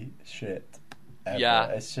crazy shit ever. Yeah,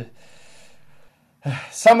 it's just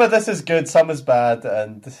some of this is good, some is bad,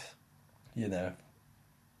 and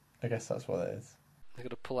I guess that's what it is. They're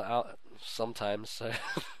gonna pull it out sometimes. So,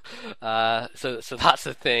 so that's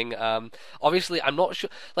the thing. Obviously, I'm not sure.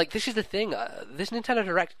 Like, this is the thing. This Nintendo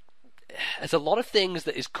Direct. There's a lot of things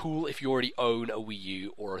that is cool if you already own a Wii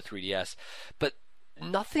U or a 3DS, but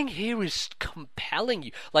nothing here is compelling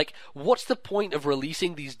you. Like, what's the point of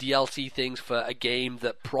releasing these DLC things for a game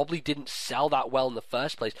that probably didn't sell that well in the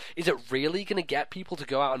first place? Is it really going to get people to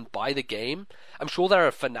go out and buy the game? I'm sure there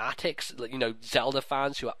are fanatics, you know, Zelda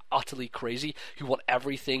fans who are utterly crazy, who want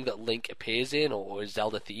everything that Link appears in or is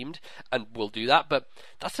Zelda themed, and will do that, but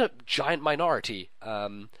that's a giant minority,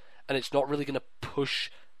 and it's not really going to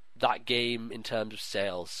push that game in terms of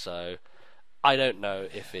sales, so I don't know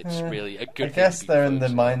if it's really a good I guess thing they're in the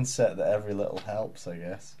mindset that every little helps, I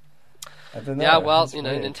guess. I don't know. Yeah, well, it's you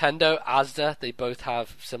know, weird. Nintendo, Asda, they both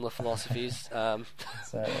have similar philosophies.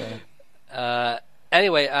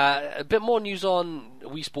 Anyway, a bit more news on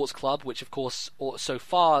Wii Sports Club, which, of course, so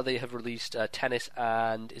far they have released tennis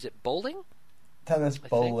and, is it bowling? Tennis,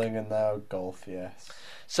 bowling, and now golf, yes.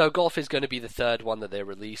 So golf is going to be the third one that they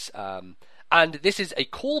release. And this is a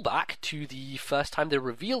callback to the first time they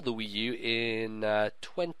revealed the Wii U in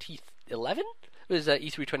 2011. It was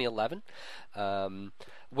E3 2011,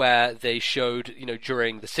 where they showed, you know,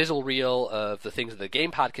 during the sizzle reel of the things that the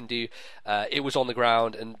gamepad can do, it was on the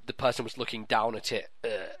ground and the person was looking down at it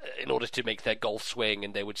in order to make their golf swing,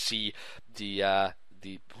 and they would see the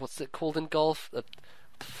what's it called in golf? A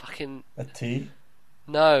tee?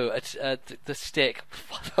 No, it's the stick.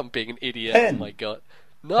 I'm being an idiot. Pin. Oh my god.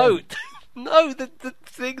 No. No, the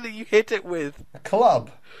thing that you hit it with. A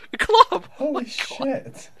club? A club! Holy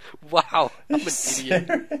shit. Wow, I'm an idiot.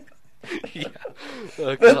 Serious? Yeah.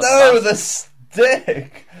 Oh, But God, no, the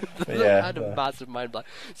stick! But I yeah. had a massive mind blank.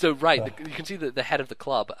 So, right, you can see the head of the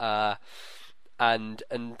club, and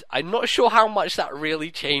I'm not sure how much that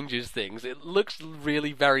really changes things. It looks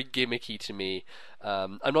really very gimmicky to me.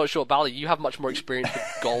 I'm not sure, Bally, you have much more experience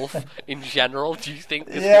with golf in general. Do you think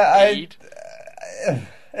this would aid?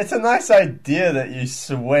 It's a nice idea that you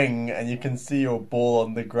swing and you can see your ball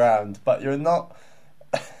on the ground, but you're not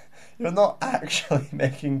actually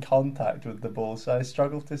making contact with the ball, so I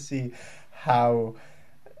struggle to see how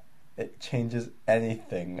it changes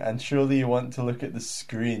anything. And surely you want to look at the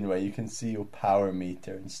screen where you can see your power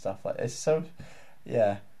meter and stuff like this. So,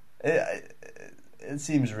 yeah, it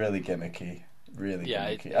seems really gimmicky. Really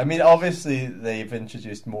gimmicky. I mean, obviously they've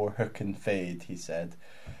introduced more hook and fade, he said.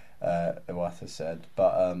 Iwata said,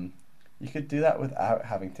 but you could do that without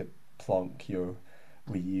having to plonk your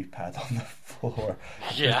Wii U pad on the floor,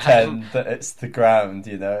 pretend that it's the ground.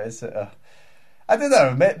 You know, it's I don't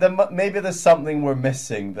know. Maybe there's something we're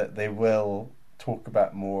missing that they will talk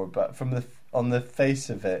about more. But on the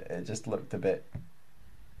face of it, it just looked a bit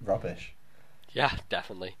rubbish. Yeah,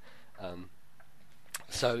 definitely.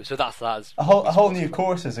 So that's that. A whole new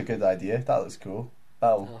course is a good idea. That looks cool.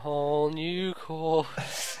 A whole new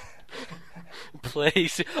course.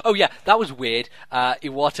 Place. Oh yeah, that was weird.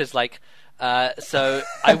 Iwata's like, so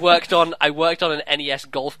I worked on an NES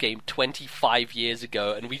golf game 25 years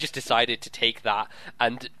ago, and we just decided to take that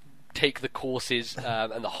and take the courses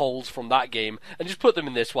and the holes from that game and just put them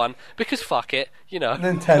in this one because fuck it, you know.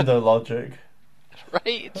 Nintendo logic.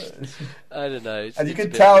 Right? I don't know. And you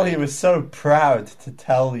could tell he was so proud to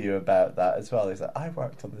tell you about that as well. He's like, I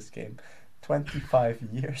worked on this game 25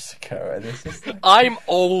 years ago, and it's just like, I'm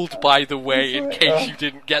old, by the way, in case you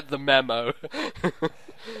didn't get the memo.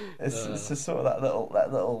 It's just sort of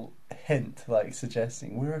that little hint, like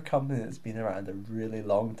suggesting we're a company that's been around a really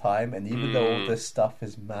long time, and even though all this stuff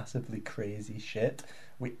is massively crazy shit,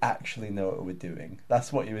 we actually know what we're doing.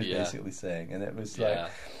 That's what he was basically saying, and it was like,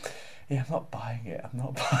 yeah, I'm not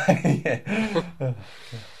buying it.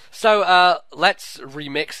 So let's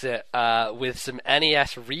remix it with some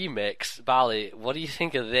NES remix. Bally, what do you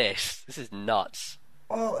think of this? This is nuts.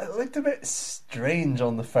 Well, it looked a bit strange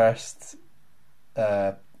on the first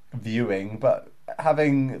viewing, but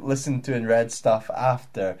having listened to and read stuff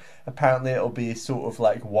after, apparently it'll be sort of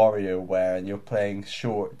like WarioWare, and you're playing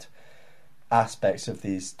short aspects of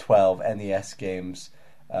these 12 NES games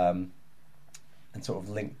and sort of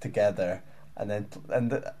linked together.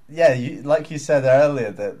 Like you said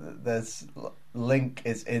earlier, that there's Link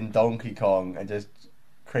is in Donkey Kong and just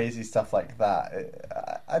crazy stuff like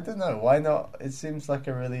that. I don't know, why not? It seems like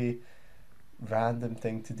a really random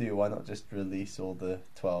thing to do. Why not just release all the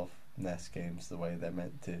 12 NES games the way they're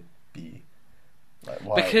meant to be?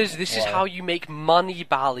 Because this is how you make money,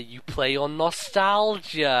 Bally. You play on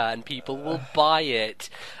nostalgia, and people will buy it.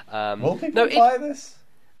 Will people buy this?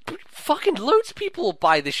 fucking loads of people will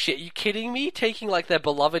buy this shit. Are you kidding me? Taking like their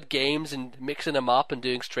beloved games and mixing them up and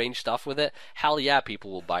doing strange stuff with it. Hell yeah,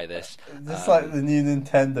 people will buy this. Just like the new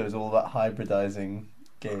Nintendo is all about hybridizing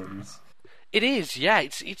games. It is, yeah.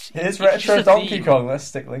 It's retro just a Donkey theme. Kong. Let's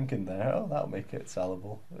stick Link in there. Oh, that'll make it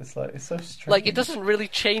sellable. It's so strange. Like, it doesn't really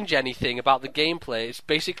change anything about the gameplay. It's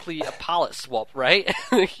basically a palette swap, right?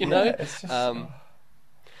 you know. Yeah, it's just.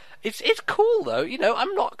 It's cool though. You know,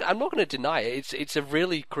 I'm not going to deny it. It's a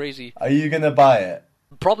really crazy. Are you gonna buy it?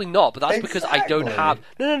 Probably not, but that's because I don't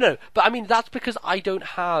Exactly. have no. But I mean, that's because I don't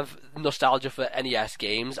have nostalgia for NES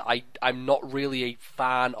games. I'm not really a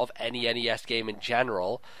fan of any NES game in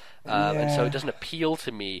general, and so Yeah. it doesn't appeal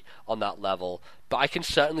to me on that level. But I can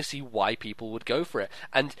certainly see why people would go for it,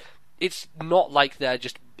 and it's not like they're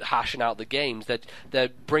just hashing out the games. They're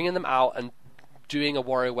bringing them out and doing a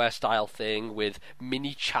WarioWare style thing with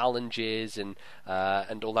mini challenges and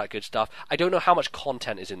all that good stuff. I don't know how much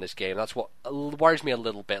content is in this game. That's what worries me a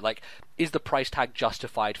little bit. Like, is the price tag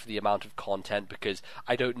justified for the amount of content? Because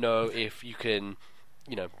I don't know if you can,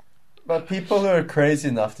 you know. But people who are crazy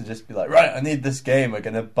enough to just be like, right, I need this game, are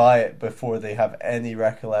gonna buy it before they have any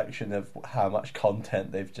recollection of how much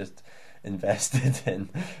content they've just invested in.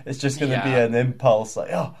 It's just gonna be Yeah. an impulse,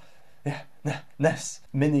 like, oh, yeah, NES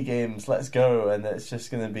mini games, let's go, and it's just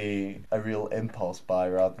going to be a real impulse buy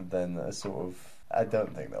rather than a sort of. I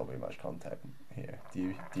don't think there'll be much content here.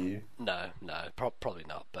 Do you? No, probably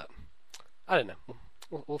not. But I don't know.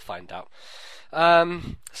 We'll find out.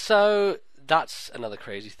 So that's another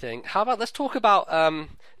crazy thing. How about let's talk about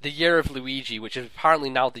the year of Luigi, which is apparently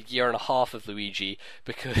now the year and a half of Luigi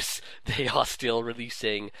because they are still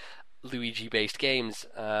releasing Luigi-based games.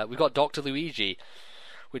 We've got Dr. Luigi,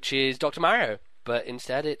 which is Dr. Mario, but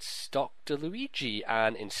instead it's Dr. Luigi,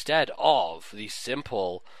 and instead of these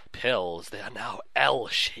simple pills, they are now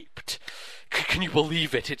L-shaped. Can you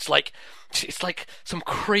believe it? It's like some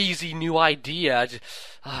crazy new idea.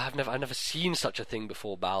 I've never seen such a thing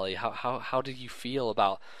before, Bally. How do you feel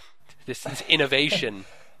about this innovation?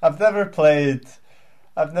 I've never played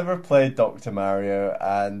Dr. Mario,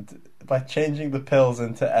 and by changing the pills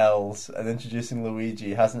into L's and introducing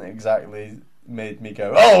Luigi hasn't exactly made me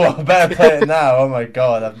go, oh, I better play it now. Oh my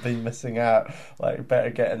god, I've been missing out. Like,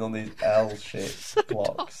 better get in on these L-shaped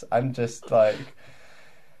blocks. I'm just like,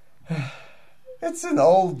 it's an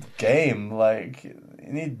old game. Like, you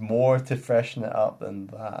need more to freshen it up than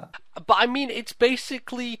that. But I mean, it's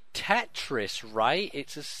basically Tetris, right?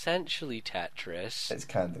 It's essentially Tetris. It's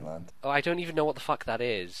Candyland. Oh, I don't even know what the fuck that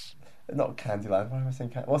is. Not Candyland. Why am I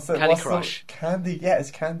saying Candy? Candy Crush. Yeah,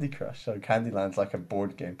 it's Candy Crush. So Candyland's like a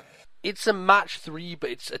board game. It's a match 3, but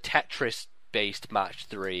it's a Tetris-based match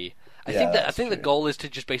 3. I Yeah, think the true. goal is to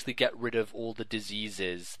just basically get rid of all the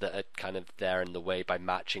diseases that are kind of there in the way by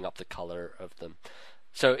matching up the color of them.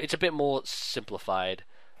 So it's a bit more simplified.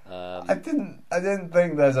 I didn't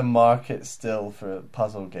think there's a market still for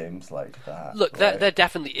puzzle games like that. Look, Like, there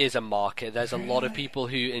definitely is a market. There's a lot of people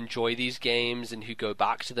who enjoy these games and who go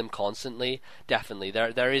back to them constantly. Definitely,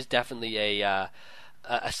 there is definitely a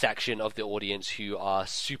section of the audience who are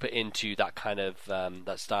super into that kind of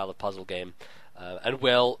that style of puzzle game, and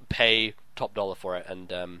will pay top dollar for it,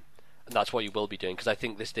 and that's what you will be doing, because I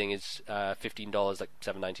think this thing is $15, like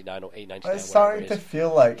 $7.99 or $8.99. It's starting to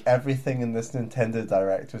feel like everything in this Nintendo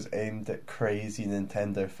Direct was aimed at crazy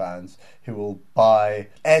Nintendo fans who will buy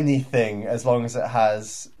anything as long as it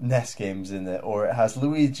has NES games in it, or it has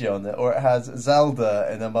Luigi on it, or it has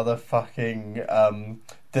Zelda in a motherfucking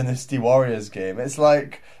Dynasty Warriors game. It's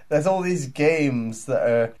like there's all these games that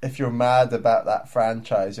are, if you're mad about that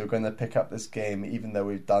franchise, you're going to pick up this game even though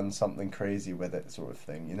we've done something crazy with it, sort of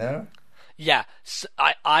thing, you know? Yeah, so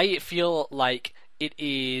I feel like it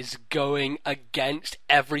is going against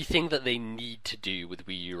everything that they need to do with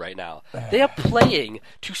Wii U right now. They are playing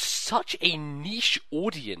to such a niche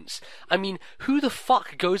audience. I mean, who the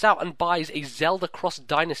fuck goes out and buys a Zelda Cross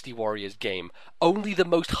Dynasty Warriors game? Only the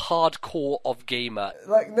most hardcore of gamer.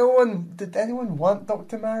 Like, did anyone want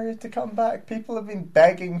Dr. Mario to come back? People have been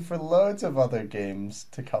begging for loads of other games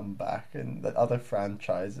to come back and the other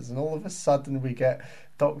franchises, and all of a sudden we get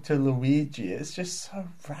Dr. Luigi. It's just so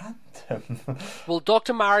random. Well,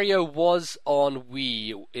 Dr. Mario was on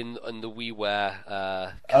Wii in the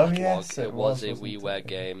WiiWare catalog. Yes, it was a wasn't WiiWare it?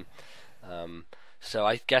 game. So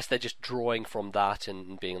I guess they're just drawing from that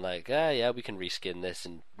and being like, yeah, we can reskin this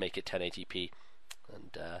and make it 1080p.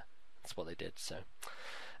 And that's what they did. So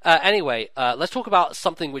anyway, let's talk about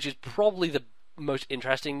something which is probably the most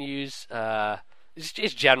interesting news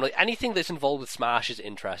It's generally anything that's involved with Smash is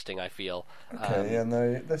interesting. I feel. Okay, yeah,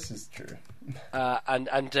 no, this is true. And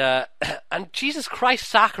Jesus Christ,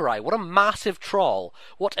 Sakurai! What a massive troll!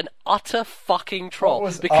 What an utter fucking troll! What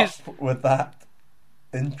was Because up with that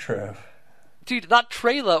intro? dude, that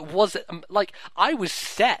trailer was like I was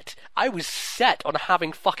set on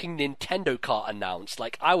having fucking Nintendo Kart announced.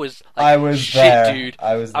 Like I was shit, there. dude.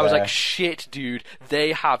 I was like there. shit, dude.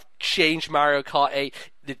 They have changed Mario Kart 8.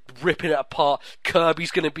 They're ripping it apart.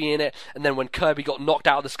 Kirby's gonna be in it. And then when Kirby got knocked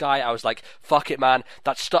out of the sky, I was like, fuck it, man.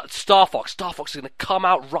 That's Star Fox. Star Fox is gonna come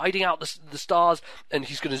out riding out the stars, and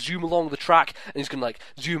he's gonna zoom along the track, and he's gonna like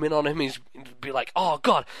zoom in on him. And he's be like, oh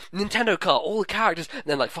god, Nintendo Kart, all the characters. And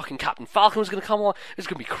then like fucking Captain Falcon was gonna come on. It's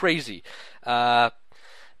gonna be crazy. And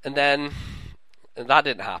then that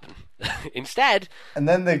didn't happen. Instead, and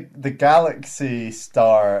then the Galaxy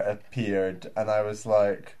Star appeared, and I was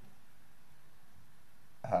like,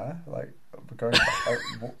 huh? Like, we're going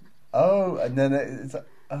oh, and then it's like,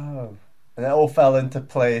 oh, and it all fell into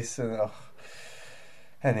place, and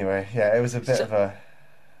anyway, yeah, it was a bit of a.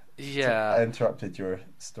 Yeah, I interrupted your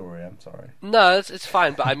story. I'm sorry. No, it's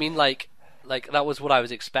fine. But I mean, like that was what I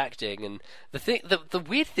was expecting. And the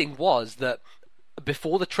weird thing was that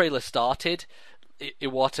before the trailer started,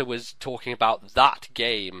 Iwata was talking about that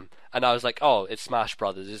game, and I was like, oh, it's Smash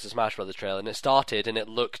Brothers. It's a Smash Brothers trailer. And it started, and it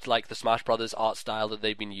looked like the Smash Brothers art style that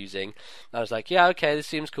they've been using. And I was like, yeah, okay, this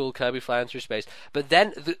seems cool. Kirby flying through space. But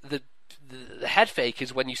then the head fake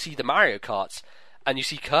is when you see the Mario Karts, and you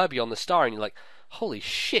see Kirby on the star, and you're like, holy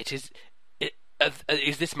shit, is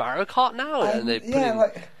this Mario Kart now? And they put in...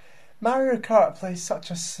 like Mario Kart plays such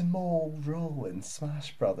a small role in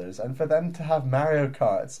Smash Brothers, and for them to have Mario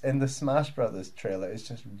Karts in the Smash Brothers trailer is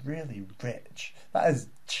just really rich. That is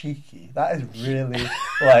cheeky. That is really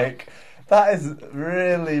that is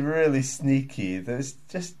really, really sneaky. There's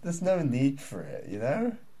no need for it, you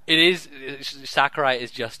know? It is. Sakurai is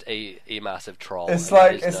just a massive troll. It's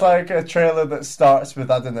like a trailer that starts with,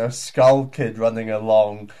 I don't know, Skull Kid running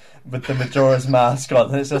along with the Majora's Mask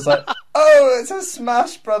on, and it's just like, oh, it's a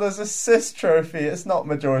Smash Brothers assist trophy. It's not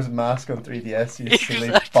Majora's Mask on 3DS, you silly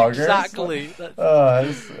buggers. Exactly.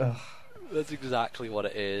 That's exactly what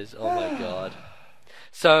it is. Oh my god.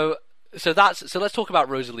 So let's talk about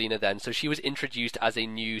Rosalina then. So she was introduced as a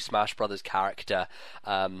new Smash Brothers character,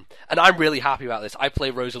 and I'm really happy about this. I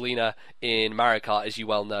play Rosalina in Mario Kart, as you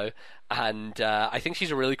well know, and I think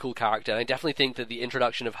she's a really cool character. And I definitely think that the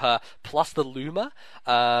introduction of her plus the Luma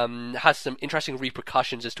has some interesting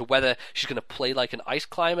repercussions as to whether she's going to play like an Ice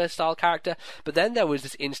Climber style character. But then there was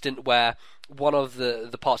this instant where one of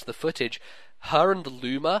the parts of the footage, her and the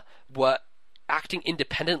Luma were acting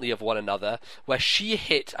independently of one another, where she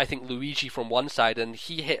hit, I think, Luigi from one side and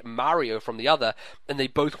he hit Mario from the other, and they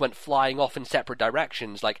both went flying off in separate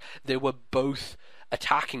directions. Like, they were both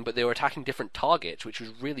attacking, but they were attacking different targets, which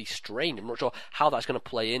was really strange. I'm not sure how that's going to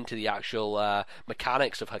play into the actual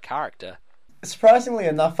mechanics of her character. Surprisingly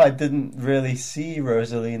enough, I didn't really see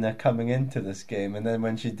Rosalina coming into this game, and then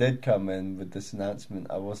when she did come in with this announcement,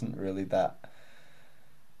 I wasn't really that...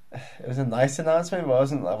 It was a nice announcement, but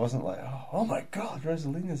I wasn't like, oh my god,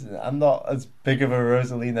 Rosalina's in it. I'm not as big of a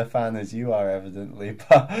Rosalina fan as you are, evidently,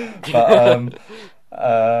 but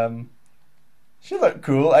she looked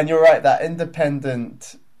cool, and you're right, that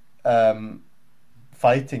independent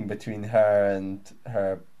fighting between her and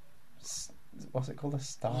her, what's it called, a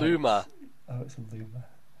star? Luma. Oh, it's a Luma.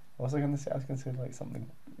 What was I going to say? I was going to say like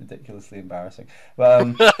something ridiculously embarrassing.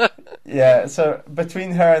 But yeah, so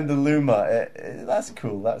between her and the Luma, that's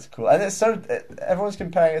cool. That's cool. And it's everyone's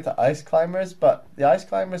comparing it to Ice Climbers, but the Ice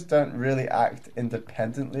Climbers don't really act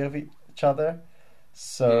independently of each other.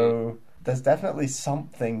 So there's definitely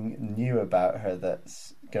something new about her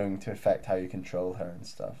that's going to affect how you control her and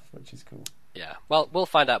stuff, which is cool. Yeah, well, we'll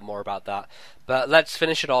find out more about that. But let's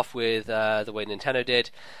finish it off with the way Nintendo did,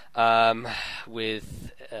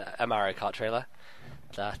 with a Mario Kart trailer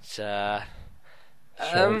that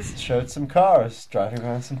showed some cars driving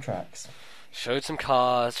around some tracks. Showed some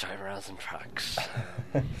cars driving around some tracks.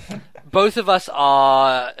 Both of us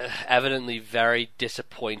are evidently very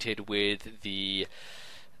disappointed with the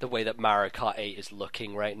way that Mario Kart 8 is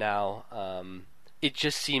looking right now. It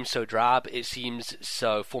just seems so drab. It seems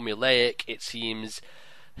so formulaic. It seems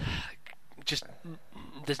just...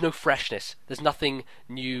 There's no freshness. There's nothing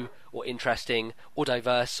new or interesting or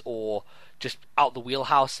diverse or just out the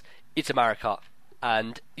wheelhouse. It's a Mario Kart.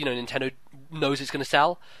 And, you know, Nintendo knows it's going to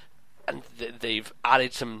sell. And they've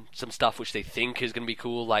added some stuff which they think is going to be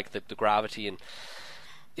cool, like the gravity. And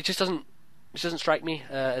it just doesn't strike me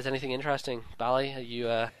as anything interesting. Bally, are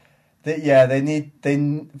you...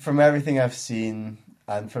 They from everything I've seen,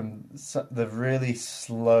 and from the really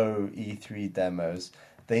slow E3 demos,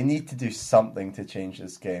 they need to do something to change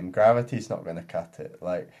this game. Gravity's not going to cut it.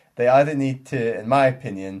 Like, they either need to, in my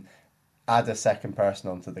opinion, add a second person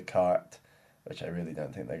onto the cart, which I really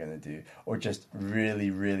don't think they're going to do, or just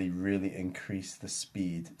really, really, really increase the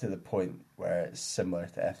speed to the point where it's similar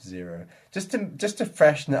to F-Zero. Just to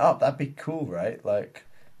freshen it up. That'd be cool, right? Like,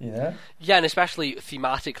 you know? Yeah, and especially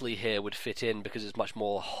thematically here would fit in because it's much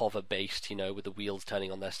more hover-based, you know, with the wheels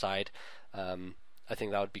turning on their side. I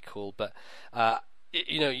think that would be cool, but...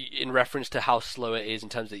 you know, in reference to how slow it is in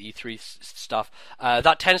terms of the E3 stuff,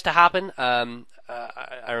 that tends to happen.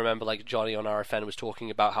 I remember, like, Johnny on RFN was talking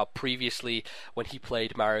about how previously when he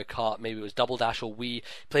played Mario Kart, maybe it was Double Dash or Wii,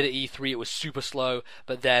 played at E3, it was super slow,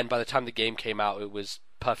 but then by the time the game came out, it was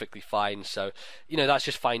perfectly fine. So, you know, that's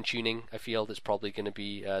just fine-tuning. I feel that's probably going to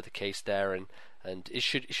be the case there, and it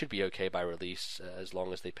should be okay by release as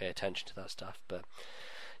long as they pay attention to that stuff. But,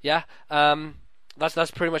 yeah,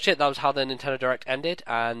 That's pretty much it. That was how the Nintendo Direct ended,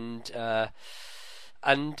 and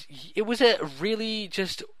it was a really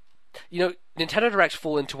just, you know, Nintendo Directs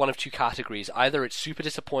fall into one of two categories. Either it's super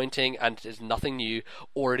disappointing and is nothing new,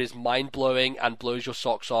 or it is mind-blowing and blows your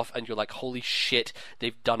socks off and you're like, holy shit,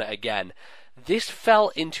 they've done it again. This fell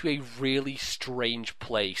into a really strange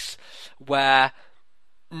place where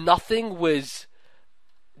nothing was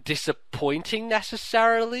disappointing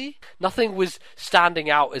necessarily. Nothing was standing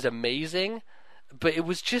out as amazing. But it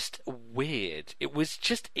was just weird. It was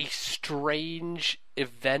just a strange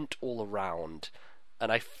event all around.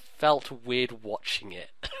 And I felt weird watching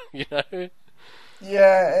it, you know?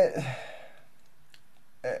 Yeah,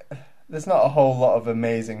 there's not a whole lot of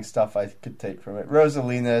amazing stuff I could take from it.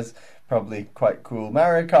 Rosalina's probably quite cool.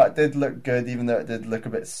 Mario Kart did look good, even though it did look a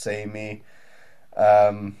bit samey.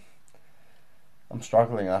 I'm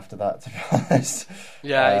struggling after that, to be honest.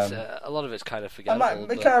 Yeah, a lot of it's kind of forgettable.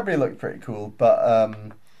 The Kirby looked pretty cool, but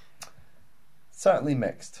certainly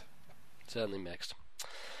mixed. Certainly mixed.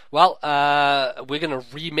 Well, we're going to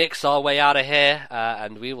remix our way out of here,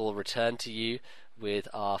 and we will return to you with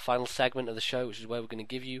our final segment of the show, which is where we're going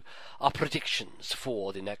to give you our predictions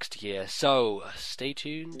for the next year. So, stay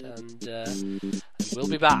tuned, and we'll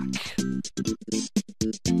be back.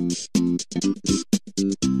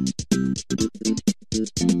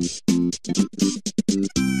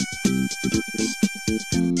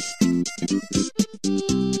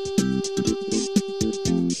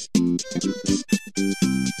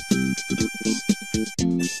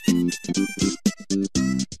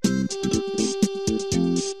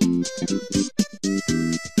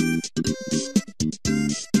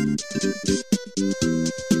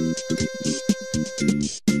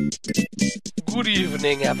 Good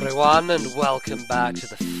evening, everyone, and welcome back to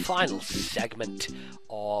the final segment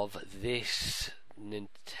of this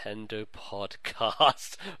Nintendo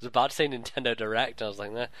podcast. I was about to say Nintendo Direct. I was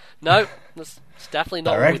like, no, that's definitely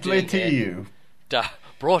not Directly what we're doing to here. you.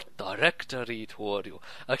 Brought directly toward you.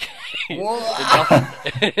 Okay,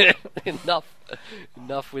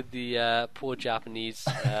 enough with the poor Japanese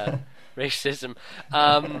racism.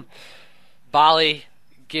 Bali,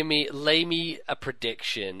 lay me a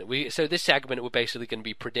prediction. So this segment, we're basically going to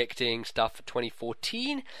be predicting stuff for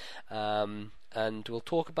 2014, and we'll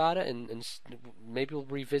talk about it, and maybe we'll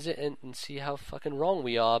revisit it and see how fucking wrong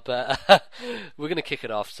we are. But we're going to kick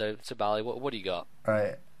it off. So Bali, what do you got?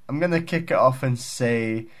 Right. I'm going to kick it off and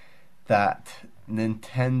say that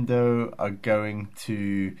Nintendo are going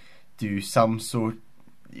to do some sort...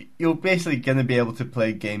 You're basically going to be able to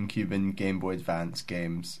play GameCube and Game Boy Advance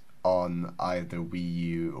games on either Wii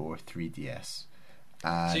U or 3DS.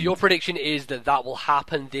 So your prediction is that will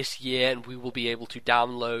happen this year, and we will be able to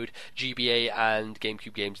download GBA and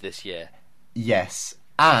GameCube games this year? Yes,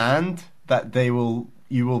 and that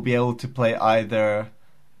you will be able to play either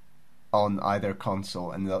on either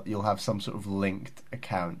console, and you'll have some sort of linked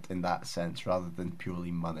account in that sense rather than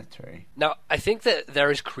purely monetary. Now, I think that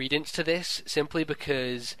there is credence to this simply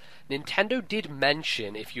because Nintendo did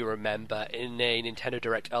mention, if you remember, in a Nintendo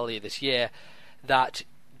Direct earlier this year, that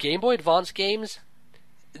Game Boy Advance games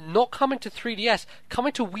not coming to 3DS,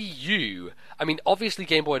 coming to Wii U. I mean, obviously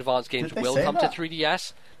Game Boy Advance games will come to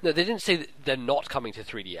 3DS. No, they didn't say that they're not coming to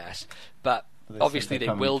 3DS, but obviously they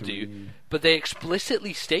will do. But they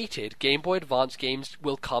explicitly stated Game Boy Advance games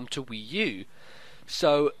will come to Wii U.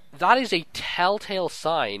 So that is a telltale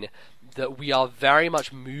sign that we are very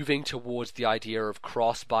much moving towards the idea of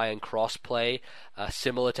cross-buy and cross-play,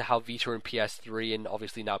 similar to how Vita and PS3 and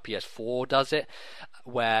obviously now PS4 does it,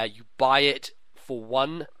 where you buy it for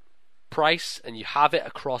one price and you have it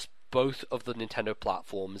across both of the Nintendo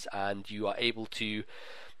platforms, and you are able to,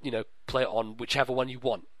 play it on whichever one you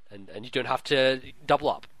want. and you don't have to double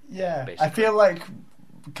up. Yeah, basically. I feel like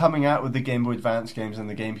coming out with the Game Boy Advance games and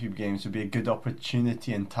the GameCube games would be a good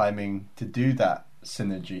opportunity and timing to do that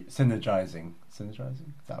synergizing. Synergizing?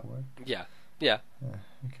 Is that a word? Yeah.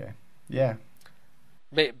 Okay. Yeah.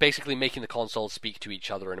 Basically making the consoles speak to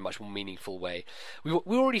each other in a much more meaningful way. We've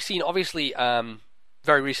already seen, obviously,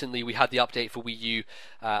 very recently we had the update for Wii U,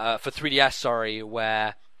 for 3DS, sorry,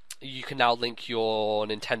 where you can now link your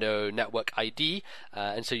Nintendo Network ID,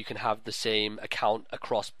 and so you can have the same account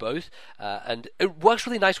across both. And it works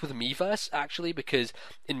really nice with Miiverse, actually, because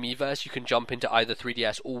in Miiverse you can jump into either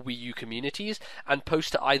 3DS or Wii U communities and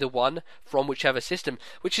post to either one from whichever system,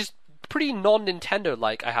 which is pretty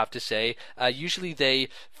non-Nintendo-like, I have to say. Usually they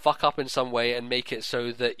fuck up in some way and make it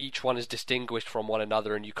so that each one is distinguished from one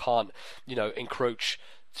another and you can't, encroach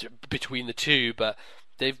between the two, but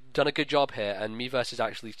they've done a good job here, and Miiverse is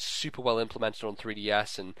actually super well implemented on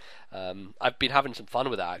 3DS, and I've been having some fun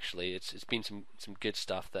with it, actually. It's been some good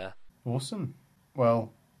stuff there. Awesome.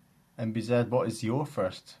 Well, MBZ, what is your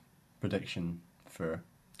first prediction for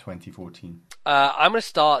 2014? I'm going to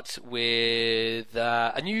start with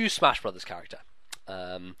a new Smash Brothers character.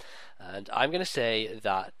 And I'm going to say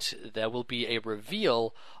that there will be a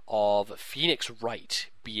reveal of Phoenix Wright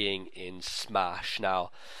being in Smash.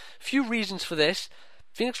 Now, a few reasons for this.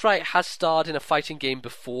 Phoenix Wright has starred in a fighting game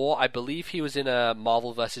before. I believe he was in a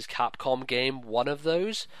Marvel vs. Capcom game, one of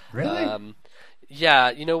those. Really? Yeah,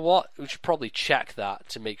 you know what? We should probably check that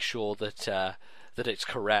to make sure that that it's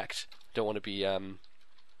correct. Don't want to be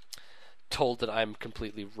told that I'm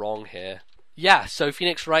completely wrong here. Yeah, so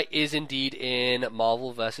Phoenix Wright is indeed in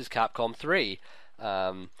Marvel vs. Capcom 3.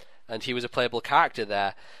 And he was a playable character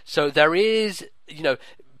there. So there is,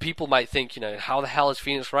 people might think, how the hell is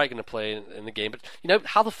Phoenix Wright going to play in the game? But,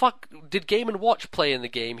 how the fuck did Game & Watch play in the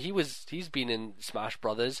game? He's been in Smash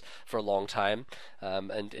Brothers for a long time,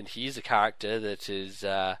 and he's a character that is,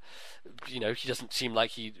 he doesn't seem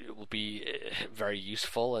like he will be very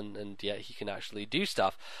useful, and yet he can actually do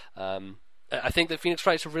stuff. I think that Phoenix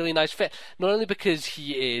Wright's a really nice fit, not only because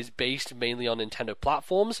he is based mainly on Nintendo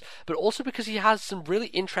platforms, but also because he has some really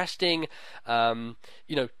interesting,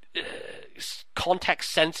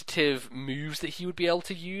 context-sensitive moves that he would be able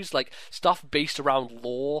to use, like stuff based around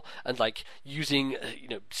lore and like using,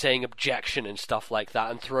 saying objection and stuff like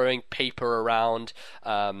that, and throwing paper around,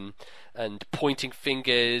 and pointing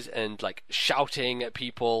fingers and like shouting at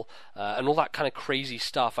people, and all that kind of crazy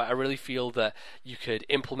stuff. I really feel that you could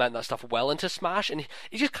implement that stuff well into Smash, and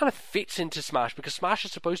it just kind of fits into Smash because Smash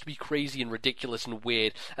is supposed to be crazy and ridiculous and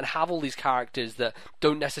weird and have all these characters that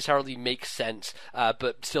don't necessarily make sense,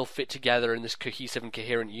 but still fit together in this cohesive and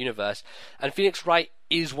coherent universe. And Phoenix Wright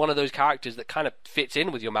is one of those characters that kind of fits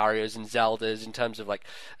in with your Marios and Zeldas in terms of like,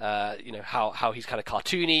 how he's kind of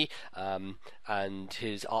cartoony, and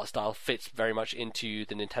his art style fits very much into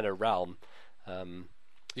the Nintendo realm.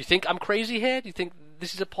 Do you think I'm crazy here? Do you think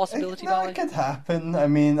this is a possibility? It could happen. I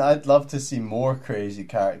mean, I'd love to see more crazy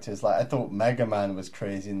characters. Like, I thought Mega Man was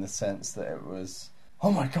crazy in the sense that it was, oh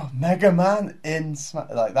my god, Mega Man in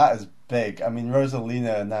Smash. Like, that is big. I mean,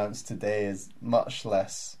 Rosalina announced today is much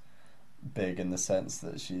less big in the sense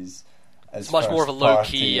that she's it's much more of a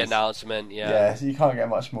low-key announcement. Yeah, so you can't get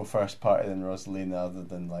much more first party than Rosalina other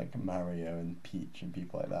than like Mario and Peach and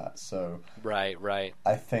people like that. So right.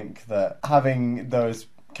 I think that having those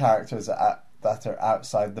characters that are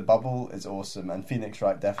outside the bubble is awesome, and Phoenix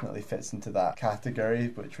Wright definitely fits into that category,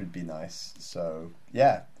 which would be nice. So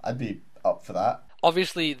yeah, I'd be up for that.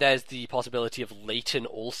 Obviously, there's the possibility of Layton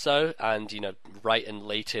also, and Wright and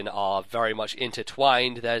Layton are very much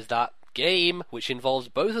intertwined. There's that game which involves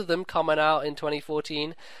both of them coming out in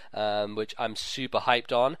 2014, which I'm super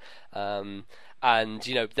hyped on. And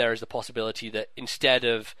there is the possibility that instead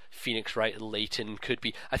of Phoenix Wright, Layton could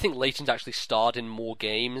be. I think Layton's actually starred in more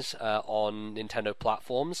games on Nintendo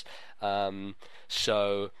platforms,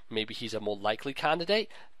 so maybe he's a more likely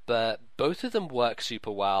candidate. But both of them work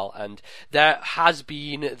super well, and there has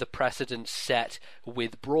been the precedent set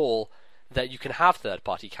with Brawl that you can have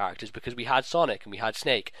third-party characters, because we had Sonic and we had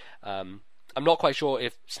Snake. I'm not quite sure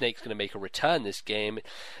if Snake's going to make a return this game. It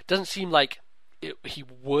doesn't seem like he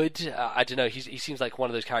would. I don't know. He seems like one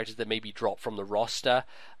of those characters that maybe drop from the roster,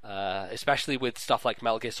 especially with stuff like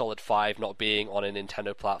Metal Gear Solid 5 not being on a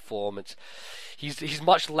Nintendo platform. He's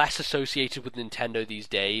much less associated with Nintendo these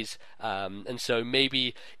days, and so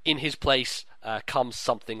maybe in his place comes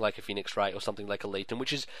something like a Phoenix Wright or something like a Layton,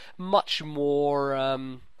 which is much more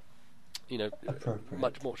appropriate.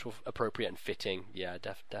 Much more appropriate and fitting. Yeah,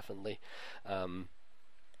 definitely.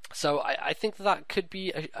 So I think that could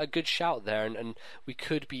be a good shout there, and we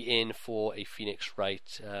could be in for a Phoenix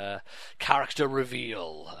Wright character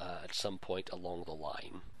reveal at some point along the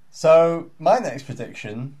line. So my next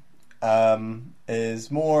prediction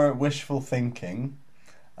is more wishful thinking.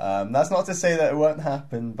 That's not to say that it won't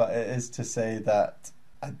happen, but it is to say that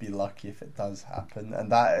I'd be lucky if it does happen,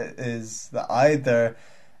 and that is that either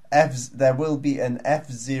there will be an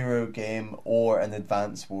F-Zero game or an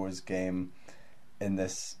Advance Wars game in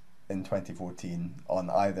 2014 on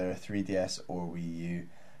either 3DS or Wii U.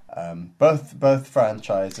 Both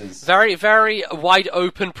franchises. Very, very wide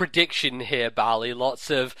open prediction here, Bally.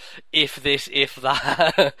 Lots of if this, if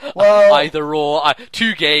that. Well, either or.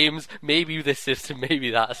 2 games, maybe this system,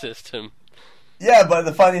 maybe that system. Yeah, but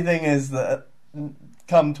the funny thing is that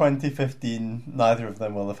come 2015, neither of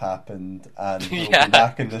them will have happened, and we'll be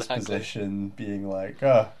back in this position being like,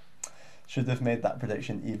 oh, should have made that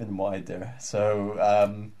prediction even wider.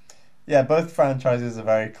 So, yeah, both franchises are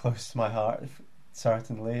very close to my heart.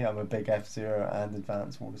 Certainly, I'm a big F-Zero and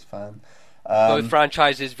Advance Wars fan. Both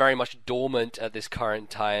franchises very much dormant at this current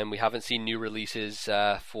time. We haven't seen new releases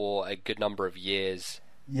for a good number of years.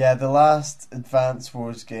 Yeah, the last Advance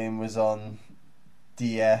Wars game was on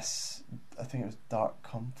DS. I think it was Dark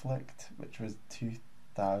Conflict, which was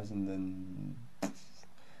 2000 and...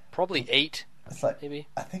 Probably 8. It's like, maybe.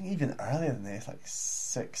 I think even earlier than that, it's like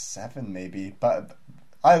 6, 7 maybe. But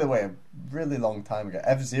either way, a really long time ago.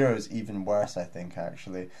 F-Zero is even worse, I think,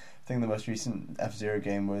 actually. I think the most recent F-Zero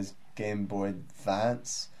game was Game Boy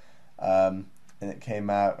Advance, and it came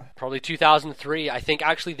out... Probably 2003. I think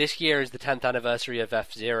actually this year is the 10th anniversary of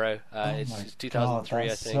F-Zero. It's 2003,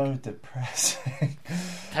 God, I think. so depressing.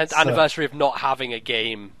 10th anniversary of not having a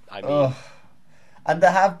game, I mean. Ugh. And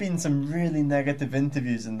there have been some really negative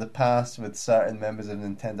interviews in the past with certain members of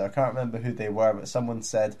Nintendo. I can't remember who they were, but someone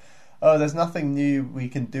said, oh, there's nothing new we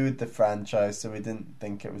can do with the franchise, so we didn't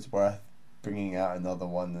think it was worth bringing out another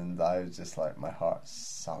one. And I was just like, my heart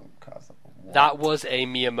sunk. I was like, what? That was a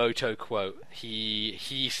Miyamoto quote.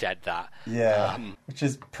 He said that. Yeah, which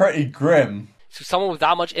is pretty grim. So someone with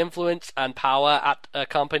that much influence and power at a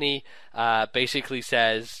company basically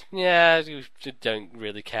says, yeah, we don't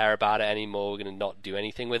really care about it anymore, we're going to not do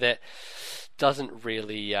anything with it. Doesn't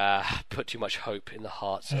really put too much hope in the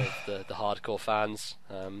hearts of the hardcore fans.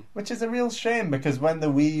 Which is a real shame, because when the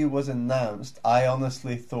Wii U was announced, I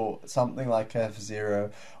honestly thought something like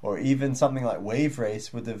F-Zero or even something like Wave Race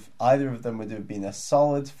either of them would have been a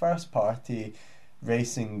solid first-party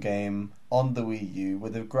racing game on the Wii U,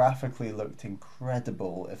 would have graphically looked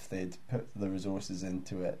incredible if they'd put the resources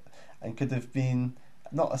into it, and could have been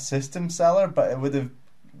not a system seller, but it would have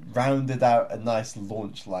rounded out a nice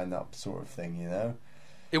launch lineup sort of thing, you know?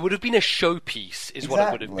 It would have been a showpiece, is Exactly. what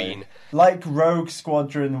it would have been. Like Rogue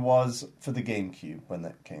Squadron was for the GameCube when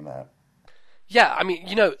it came out. Yeah, I mean,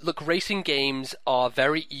 look, racing games are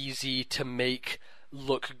very easy to make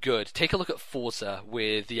look good. Take a look at Forza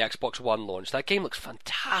with the Xbox One launch. That game looks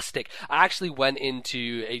fantastic. I actually went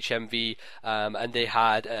into HMV and they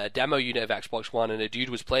had a demo unit of Xbox One, and a dude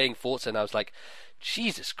was playing Forza, and I was like,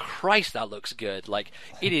 Jesus Christ, that looks good. Like,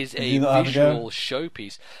 it is a visual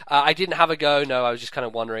showpiece. I didn't have a go, no, I was just kind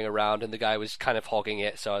of wandering around, and the guy was kind of hogging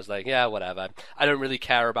it, so I was like, yeah, whatever. I don't really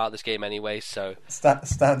care about this game anyway, so...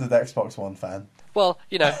 Standard Xbox One fan. Well,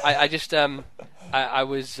 I just... I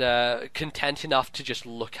was content enough to just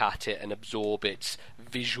look at it and absorb its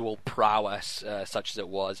visual prowess, such as it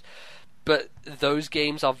was. But those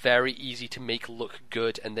games are very easy to make look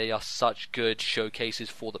good, and they are such good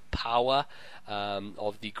showcases for the power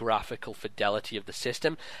of the graphical fidelity of the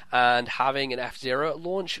system. And having an F-Zero at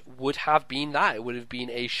launch would have been that. It would have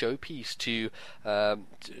been a showpiece to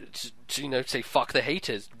say, fuck the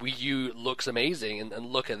haters. Wii U looks amazing, and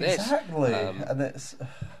look at this. Exactly. And it's...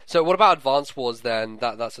 So what about Advance Wars then?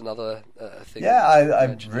 That's another thing. Yeah,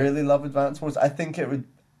 I really love Advance Wars. I think it would...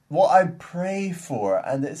 What I pray for,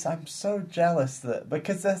 and I'm so jealous that...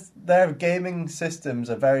 Because their gaming systems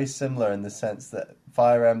are very similar in the sense that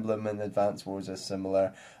Fire Emblem and Advance Wars are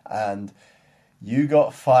similar. And you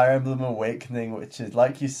got Fire Emblem Awakening, which is,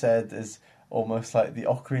 like you said, is almost like the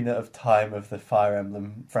Ocarina of Time of the Fire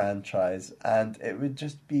Emblem franchise. And it would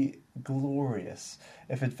just be glorious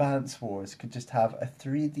if Advance Wars could just have a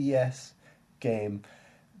 3DS game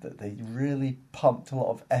that they really pumped a lot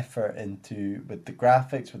of effort into, with the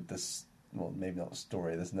graphics, with this, well, maybe not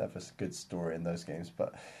story, there's never a good story in those games,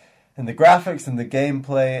 but in the graphics and the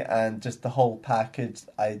gameplay and just the whole package,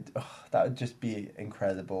 that would just be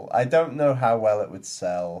incredible. I don't know how well it would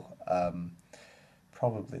sell,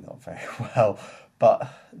 probably not very well, But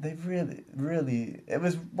they really... It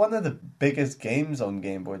was one of the biggest games on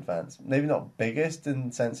Game Boy Advance. Maybe not biggest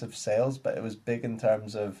in sense of sales, but it was big in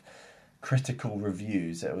terms of critical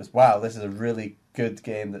reviews. It was, wow, this is a really good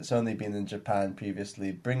game that's only been in Japan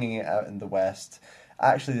previously. Bringing it out in the West.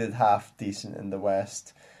 Actually did half decent in the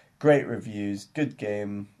West. Great reviews, good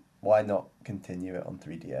game. Why not continue it on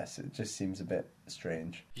 3DS? It just seems a bit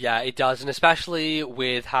strange. Yeah, it does, and especially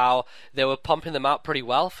with how they were pumping them out pretty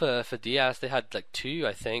well for DS. They had like 2,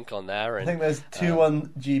 I think, on there. And, I think there's 2 on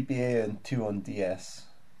GBA and 2 on DS,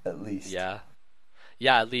 at least. Yeah,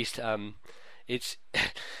 at least. It's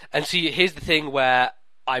and see, here's the thing where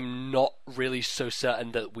I'm not really so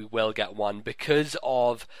certain that we will get one because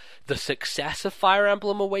of the success of Fire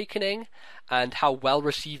Emblem Awakening and how well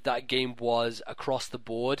received that game was across the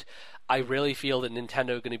board. I really feel that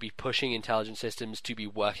Nintendo are going to be pushing Intelligent Systems to be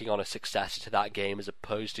working on a successor to that game as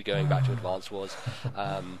opposed to going back to Advance Wars.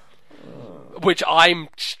 Which I'm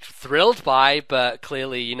thrilled by, but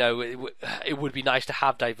clearly, you know, it would be nice to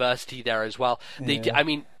have diversity there as well. They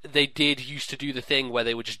did used to do the thing where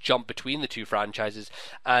they would just jump between the 2 franchises,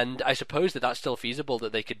 and I suppose that's still feasible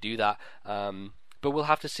that they could do that. But we'll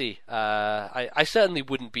have to see. I certainly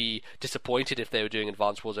wouldn't be disappointed if they were doing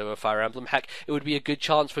Advance Wars over Fire Emblem. Heck, it would be a good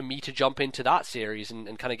chance for me to jump into that series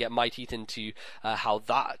and kind of get my teeth into how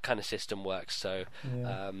that kind of system works. So.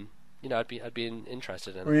 Yeah. I'd be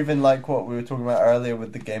interested in. Or even like what we were talking about earlier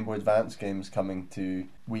with the Game Boy Advance games coming to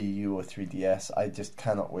Wii U or 3DS. I just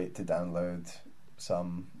cannot wait to download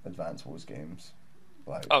some Advance Wars games.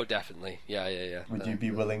 Oh, definitely. Yeah. Would you be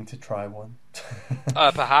willing to try one?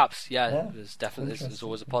 Perhaps. Yeah. There's definitely there's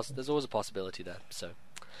always a possibility there. So,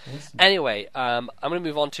 awesome. Anyway, I'm going to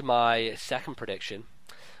move on to my second prediction,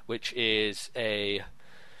 which is a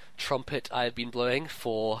trumpet I've been blowing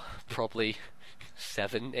for probably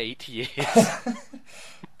 7-8 years.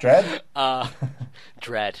 Dread?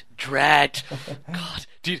 Dread. God,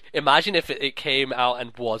 dude, imagine if it came out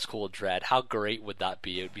and was called Dread. How great would that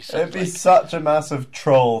be? It'd be such a massive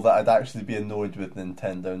troll that I'd actually be annoyed with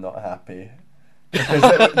Nintendo, not happy.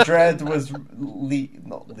 Because Dread was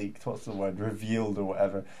revealed or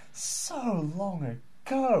whatever, so long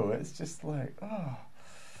ago. It's just like, oh...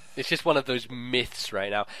 It's just one of those myths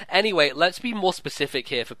right now. Anyway, let's be more specific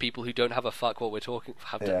here for people who don't have a fuck what we're talking.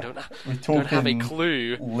 Don't have a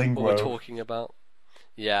clue lingo. What we're talking about.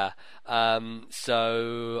 Yeah.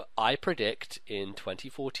 So I predict in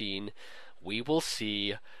 2014 we will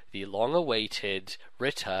see the long-awaited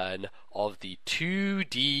return of the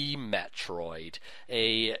 2D Metroid,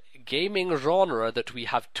 a gaming genre that we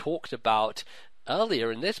have talked about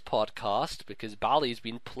earlier in this podcast because Bally's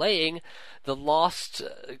been playing the last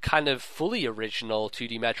kind of fully original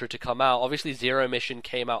 2D Metroid to come out. Obviously Zero Mission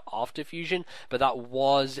came out after Fusion, but that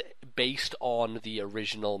was based on the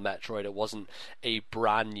original Metroid. It wasn't a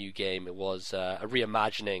brand new game. It was a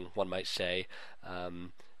reimagining, one might say.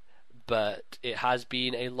 But it has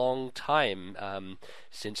been a long time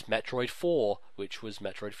since Metroid 4, which was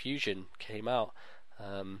Metroid Fusion, came out.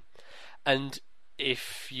 And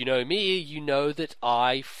if you know me, you know that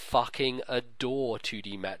I fucking adore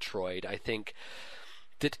 2D Metroid. I think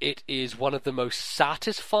that it is one of the most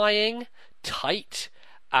satisfying, tight,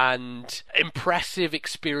 and impressive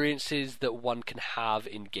experiences that one can have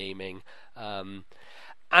in gaming.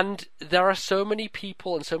 And there are so many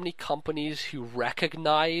people and so many companies who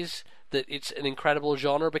recognize that it's an incredible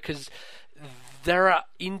genre because there are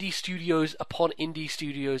indie studios upon indie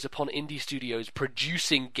studios upon indie studios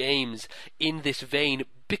producing games in this vein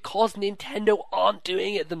because Nintendo aren't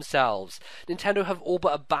doing it themselves. Nintendo have all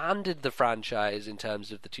but abandoned the franchise in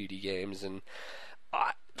terms of the 2D games, and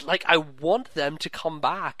I want them to come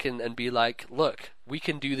back and be like, look, we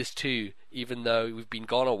can do this too, even though we've been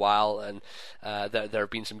gone a while and there have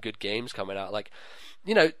been some good games coming out. Like,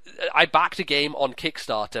 you know, I backed a game on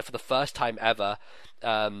Kickstarter for the first time ever,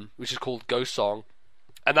 which is called Ghost Song,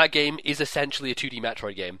 and that game is essentially a 2D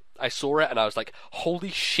Metroid game. I saw it and I was like, holy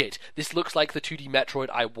shit, this looks like the 2D Metroid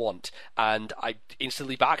I want, and I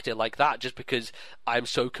instantly backed it like that just because I'm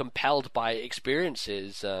so compelled by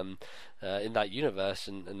experiences in that universe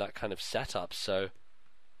and that kind of setup. So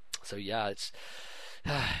yeah,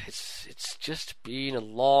 it's just been a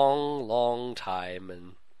long time,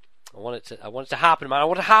 and I want it to happen, man. I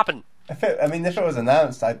want it to happen. If it was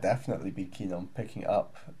announced, I'd definitely be keen on picking it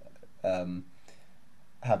up.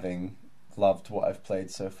 Having loved what I've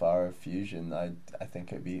played so far of Fusion, I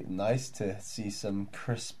think it'd be nice to see some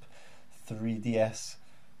crisp 3DS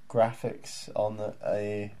graphics on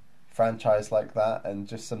a franchise like that, and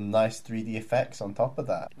just some nice 3D effects on top of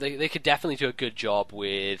that. They could definitely do a good job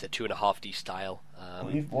with a 2.5D style.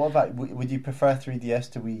 What about, would you prefer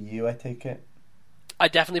 3DS to Wii U, I take it? I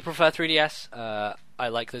definitely prefer 3DS. I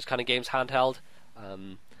like those kind of games handheld.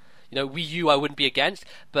 Wii U I wouldn't be against,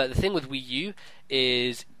 but the thing with Wii U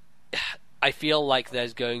is I feel like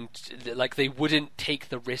they wouldn't take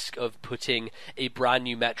the risk of putting a brand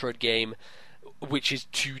new Metroid game which is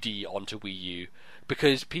 2D onto Wii U,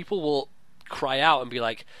 because people will cry out and be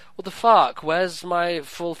like, what the fuck, where's my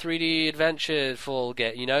full 3D adventure full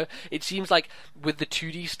game, It seems like with the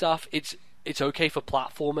 2D stuff, it's okay for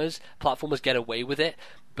platformers get away with it,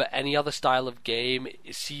 but any other style of game,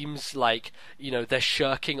 it seems like, they're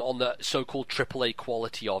shirking on the so-called AAA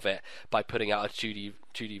quality of it by putting out a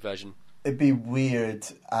 2D version. It'd be weird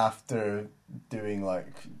after doing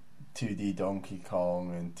like 2D Donkey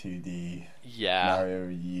Kong and 2D Mario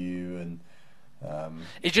U and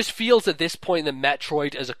it just feels at this point that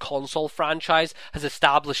Metroid as a console franchise has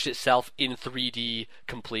established itself in 3D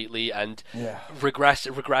completely, and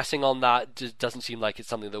regressing on that just doesn't seem like it's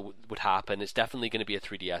something that would happen. It's definitely going to be a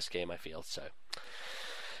 3DS game, I feel. So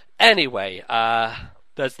anyway,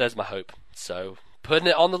 there's my hope. So putting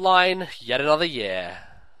it on the line yet another year.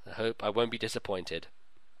 I hope I won't be disappointed.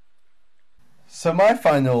 So my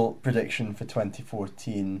final prediction for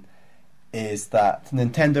 2014 is that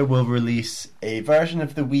Nintendo will release a version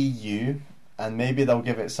of the Wii U, and maybe they'll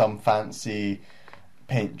give it some fancy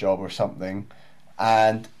paint job or something,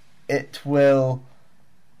 and it will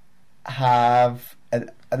have an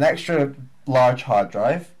extra large hard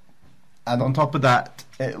drive, and on top of that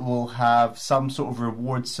it will have some sort of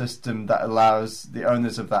reward system that allows the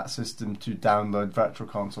owners of that system to download Virtual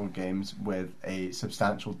Console games with a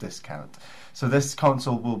substantial discount. So this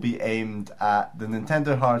console will be aimed at the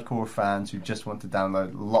Nintendo hardcore fans who just want to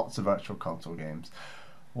download lots of Virtual Console games.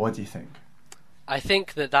 What do you think? I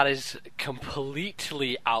think that is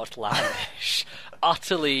completely outlandish.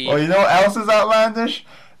 Utterly... Well, you know what else is outlandish?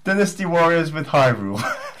 Dynasty Warriors with Hyrule.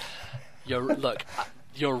 You're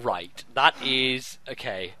right. That is...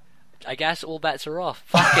 Okay. I guess all bets are off.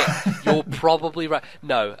 Fuck it. You're probably right.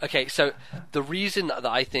 No. Okay, so the reason that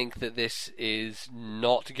I think that this is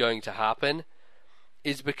not going to happen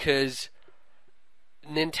is because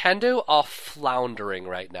Nintendo are floundering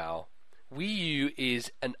right now. Wii U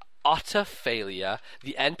is an utter failure.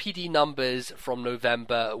 The NPD numbers from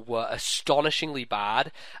November were astonishingly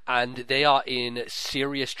bad, and they are in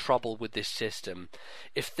serious trouble with this system.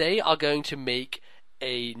 If they are going to make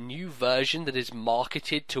a new version that is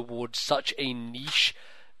marketed towards such a niche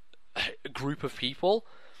group of people,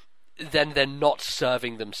 then they're not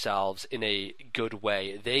serving themselves in a good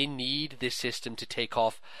way. They need this system to take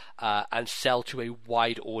off and sell to a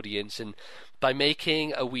wide audience, and by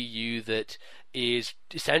making a Wii U that is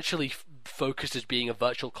essentially focused as being a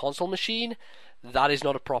virtual console machine, that is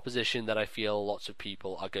not a proposition that I feel lots of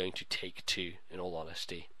people are going to take to, in all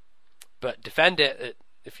honesty. But defend it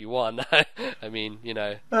if you want. I mean,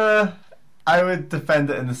 I would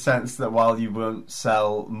defend it in the sense that while you won't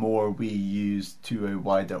sell more Wii U's to a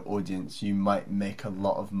wider audience, you might make a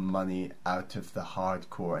lot of money out of the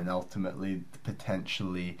hardcore, and ultimately,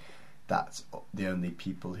 potentially, that's the only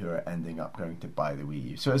people who are ending up going to buy the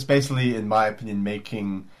Wii U. So it's basically, in my opinion,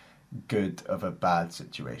 making good of a bad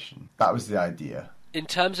situation. That was the idea. In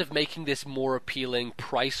terms of making this more appealing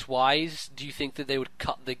price-wise, do you think that they would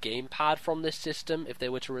cut the gamepad from this system if they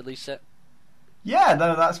were to release it? Yeah,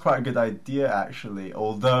 no, that's quite a good idea, actually.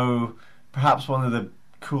 Although, perhaps one of the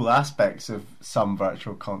cool aspects of some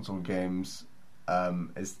Virtual Console games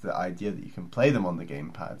is the idea that you can play them on the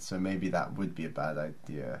gamepad, so maybe that would be a bad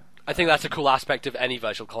idea. I think that's a cool aspect of any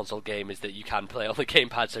Virtual Console game, is that you can play on the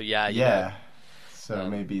gamepad, so yeah. So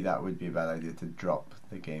maybe that would be a bad idea to drop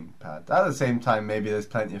the gamepad. At the same time, maybe there's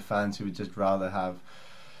plenty of fans who would just rather have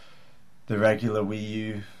the regular Wii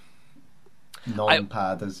U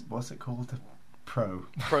non-pad as, what's it called? Pro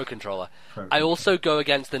controller. I also go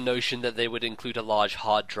against the notion that they would include a large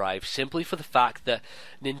hard drive, simply for the fact that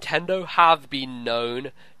Nintendo have been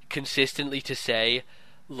known consistently to say,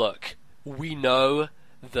 look, we know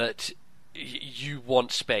that you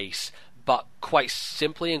want space, but quite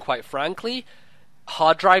simply and quite frankly,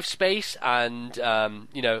 hard drive space and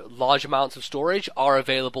large amounts of storage are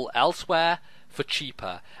available elsewhere for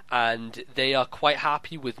cheaper, and they are quite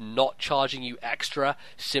happy with not charging you extra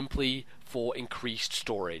simply for increased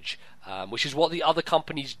storage, which is what the other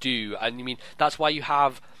companies do. And I mean, that's why you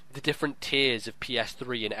have the different tiers of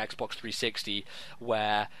PS3 and Xbox 360,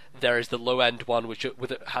 where there is the low-end one which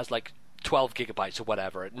has like 12 gigabytes or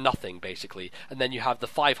whatever, nothing basically, and then you have the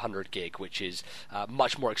 500 gig, which is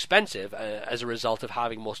much more expensive as a result of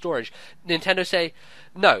having more storage. Nintendo say,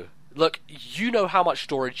 no, look, you know how much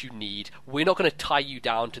storage you need. We're not going to tie you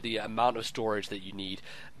down to the amount of storage that you need.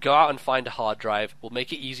 Go out and find a hard drive. We'll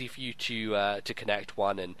make it easy for you to connect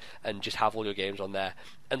one and just have all your games on there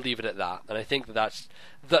and leave it at that. And I think that's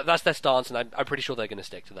their stance, and I'm pretty sure they're going to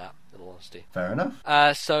stick to that, in all honesty. Fair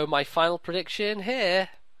enough. So my final prediction here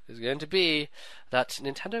is going to be that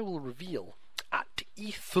Nintendo will reveal at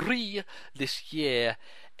E3 this year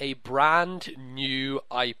a brand new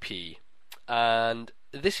IP. And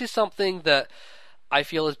this is something that I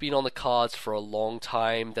feel has been on the cards for a long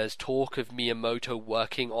time. There's talk of Miyamoto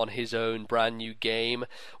working on his own brand new game,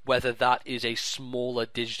 whether that is a smaller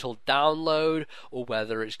digital download or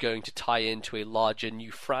whether it's going to tie into a larger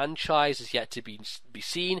new franchise is yet to be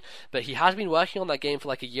seen. But he has been working on that game for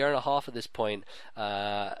like a year and a half at this point,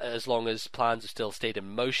 as long as plans are still stayed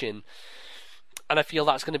in motion. And I feel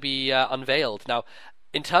that's going to be unveiled. Now,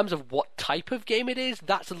 in terms of what type of game it is,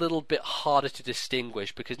 that's a little bit harder to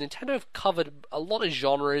distinguish because Nintendo have covered a lot of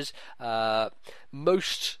genres,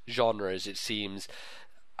 most genres it seems.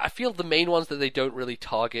 I feel the main ones that they don't really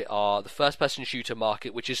target are the first-person shooter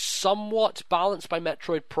market, which is somewhat balanced by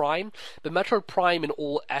Metroid Prime, but Metroid Prime in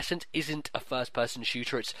all essence isn't a first-person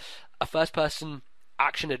shooter, it's a first-person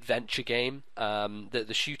action-adventure game. The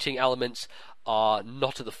shooting elements are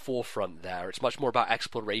not at the forefront there. It's much more about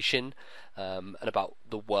exploration and about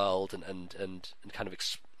the world and kind of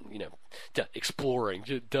exploring.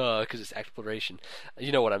 Duh, because it's exploration.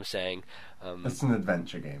 You know what I'm saying. It's an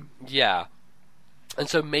adventure game. Yeah. And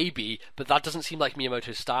so maybe, but that doesn't seem like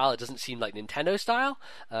Miyamoto's style. It doesn't seem like Nintendo's style.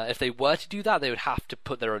 If they were to do that, they would have to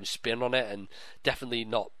put their own spin on it and definitely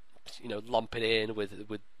not, lump it in with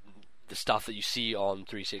the stuff that you see on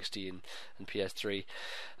 360 and PS3.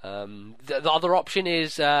 The other option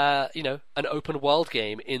is, an open world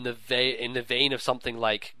game in the vein of something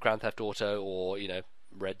like Grand Theft Auto or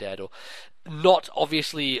Red Dead, or not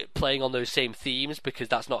obviously playing on those same themes because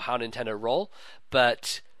that's not how Nintendo roll,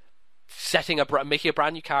 but making a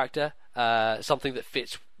brand new character, something that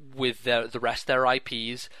fits with the rest of their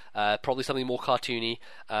IPs, probably something more cartoony,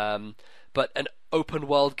 but an open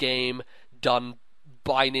world game done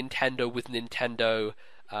by Nintendo with Nintendo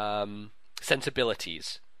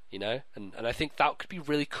sensibilities, and I think that could be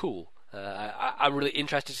really cool. I'm really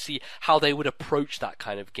interested to see how they would approach that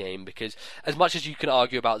kind of game, because as much as you can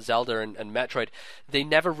argue about Zelda and Metroid, they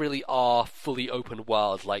never really are fully open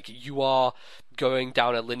world. Like, you are going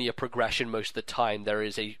down a linear progression most of the time. There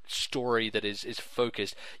is a story that is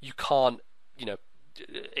focused. You can't,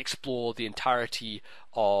 explore the entirety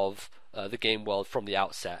of the game world from the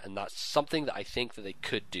outset, and that's something that I think that they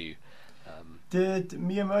could do. Did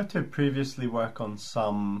Miyamoto previously work on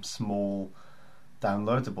some small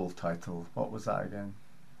downloadable title? What was that again?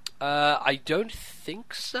 I don't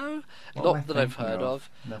think so. Not that I've heard of.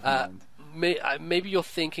 Never mind. Maybe you're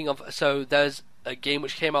thinking of... So there's a game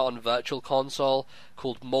which came out on Virtual Console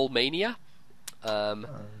called Mole Mania.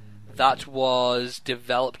 That was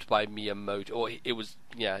developed by Miyamoto, or it was...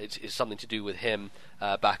 Yeah, it's something to do with him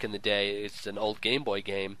back in the day. It's an old Game Boy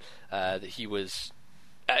game that he was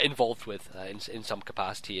involved with in some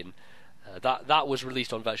capacity, and that was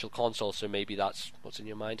released on Virtual Console, so maybe that's what's in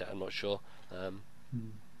your mind. I'm not sure.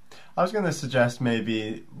 I was going to suggest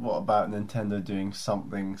maybe, what about Nintendo doing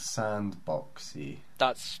something sandboxy?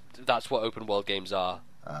 That's what open world games are.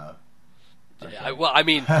 Oh. Okay. What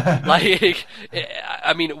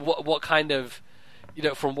kind of,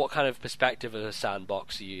 from what kind of perspective of a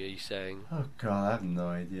sandbox are you saying? Oh god, I have no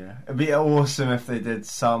idea. It'd be awesome if they did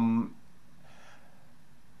some...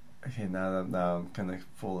 Okay, now I'm kind of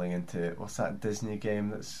falling into... What's that Disney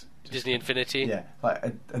game that's... Disney Infinity? Yeah, like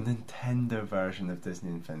a Nintendo version of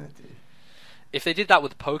Disney Infinity. If they did that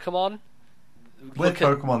with Pokemon... With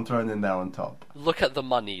Pokemon thrown in there on top. Look at the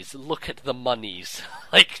monies.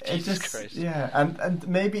 Like, Jesus Christ. Yeah, and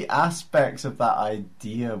maybe aspects of that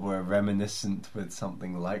idea were reminiscent with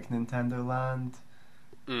something like Nintendo Land.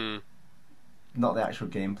 Not the actual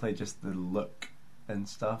gameplay, just the look and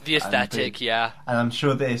stuff. The aesthetic, yeah. And I'm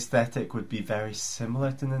sure the aesthetic would be very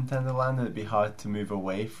similar to Nintendo Land, and it'd be hard to move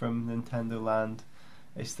away from Nintendo Land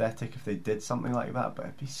aesthetic if they did something like that, but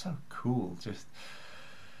it'd be so cool, just...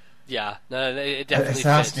 Yeah, no, it definitely It's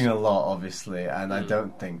asking a lot, obviously, and I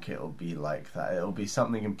don't think it'll be like that. It'll be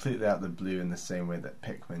something completely out of the blue in the same way that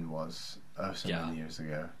Pikmin was many years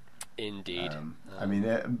ago. Indeed.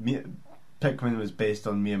 Pikmin was based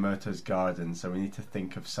on Miyamoto's garden, so we need to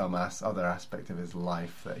think of some other aspect of his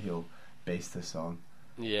life that he'll base this on.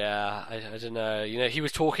 Yeah, I don't know. You know, he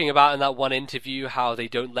was talking about in that one interview how they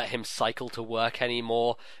don't let him cycle to work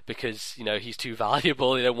anymore because, you know, he's too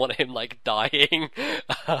valuable. They don't want him, like, dying.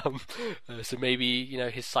 So maybe, you know,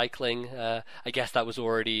 his cycling, I guess that was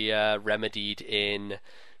already remedied in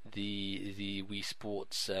the Wii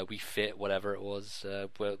Sports, Wii Fit, whatever it was,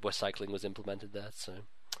 where cycling was implemented there. So,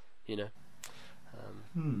 you know,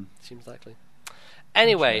 seems likely.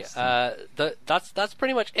 Anyway, that's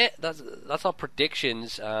pretty much it. That's our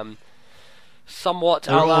predictions. Somewhat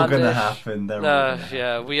They're all outlandish. going to happen.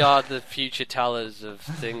 Yeah, we are the future tellers of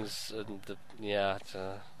things. And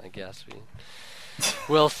I guess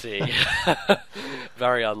we'll see.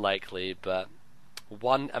 Very unlikely, but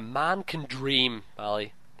a man can dream,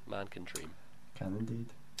 Ali. Man can dream. Can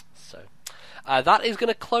indeed. So. That is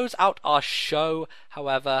going to close out our show.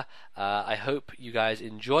 However, I hope you guys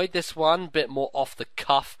enjoyed this one. Bit more off the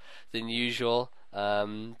cuff than usual.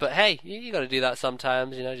 But hey, you got to do that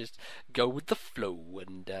sometimes. You know, just go with the flow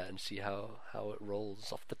and see how it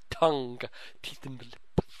rolls off the tongue, teeth in the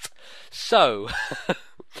lips. So,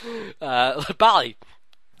 Bally,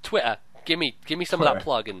 Twitter, give me some of that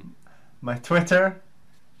plug. And my Twitter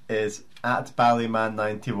is at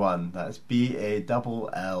Ballyman91. That's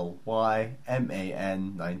BALLYMAN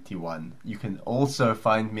 91. You can also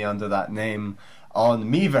find me under that name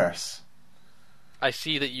on Miiverse. I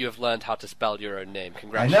see that you have learned how to spell your own name. I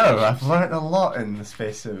Congratulations. know, I've learnt a lot in the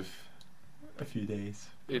space of a few days.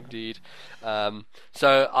 Indeed.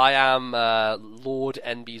 So I am Lord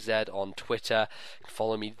NBZ on Twitter. You can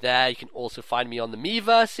follow me there. You can also find me on the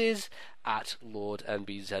Miiverses at Lord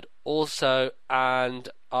NBZ also, and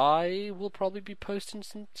I will probably be posting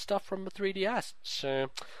some stuff from the 3DS.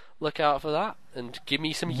 So look out for that, and give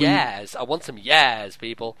me some yeahs. I want some yeahs,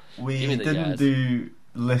 people. We didn't do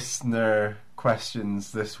listener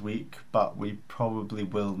questions this week, but we probably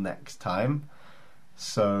will next time.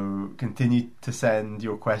 So continue to send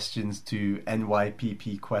your questions to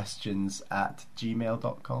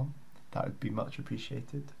nyppquestions@gmail.com. That would be much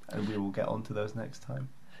appreciated, and we will get onto those next time.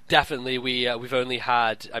 Definitely, we've only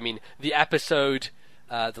had. I mean, the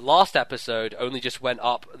last episode only just went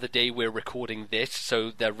up the day we're recording this,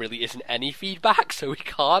 so there really isn't any feedback, so we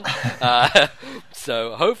can't.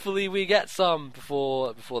 So hopefully we get some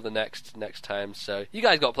before the next time. So you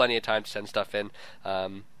guys got plenty of time to send stuff in.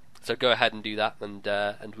 So go ahead and do that,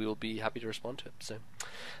 and we will be happy to respond to it. So,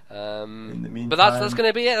 in the meantime, but that's going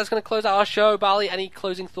to be it. That's going to close out our show. Bally, any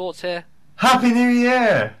closing thoughts here? Happy New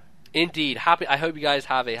Year! Indeed, happy. I hope you guys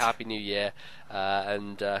have a happy New Year,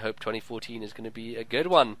 and hope 2014 is going to be a good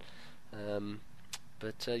one.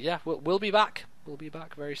 But yeah, we'll be back. We'll be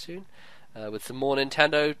back very soon with some more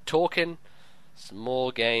Nintendo talking, some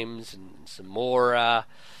more games, and some more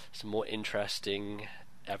interesting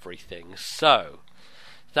everything. So,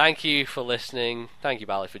 thank you for listening. Thank you,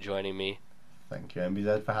 Bally, for joining me. Thank you,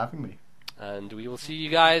 MBZ, for having me. And we will see you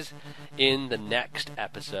guys in the next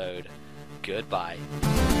episode. Goodbye.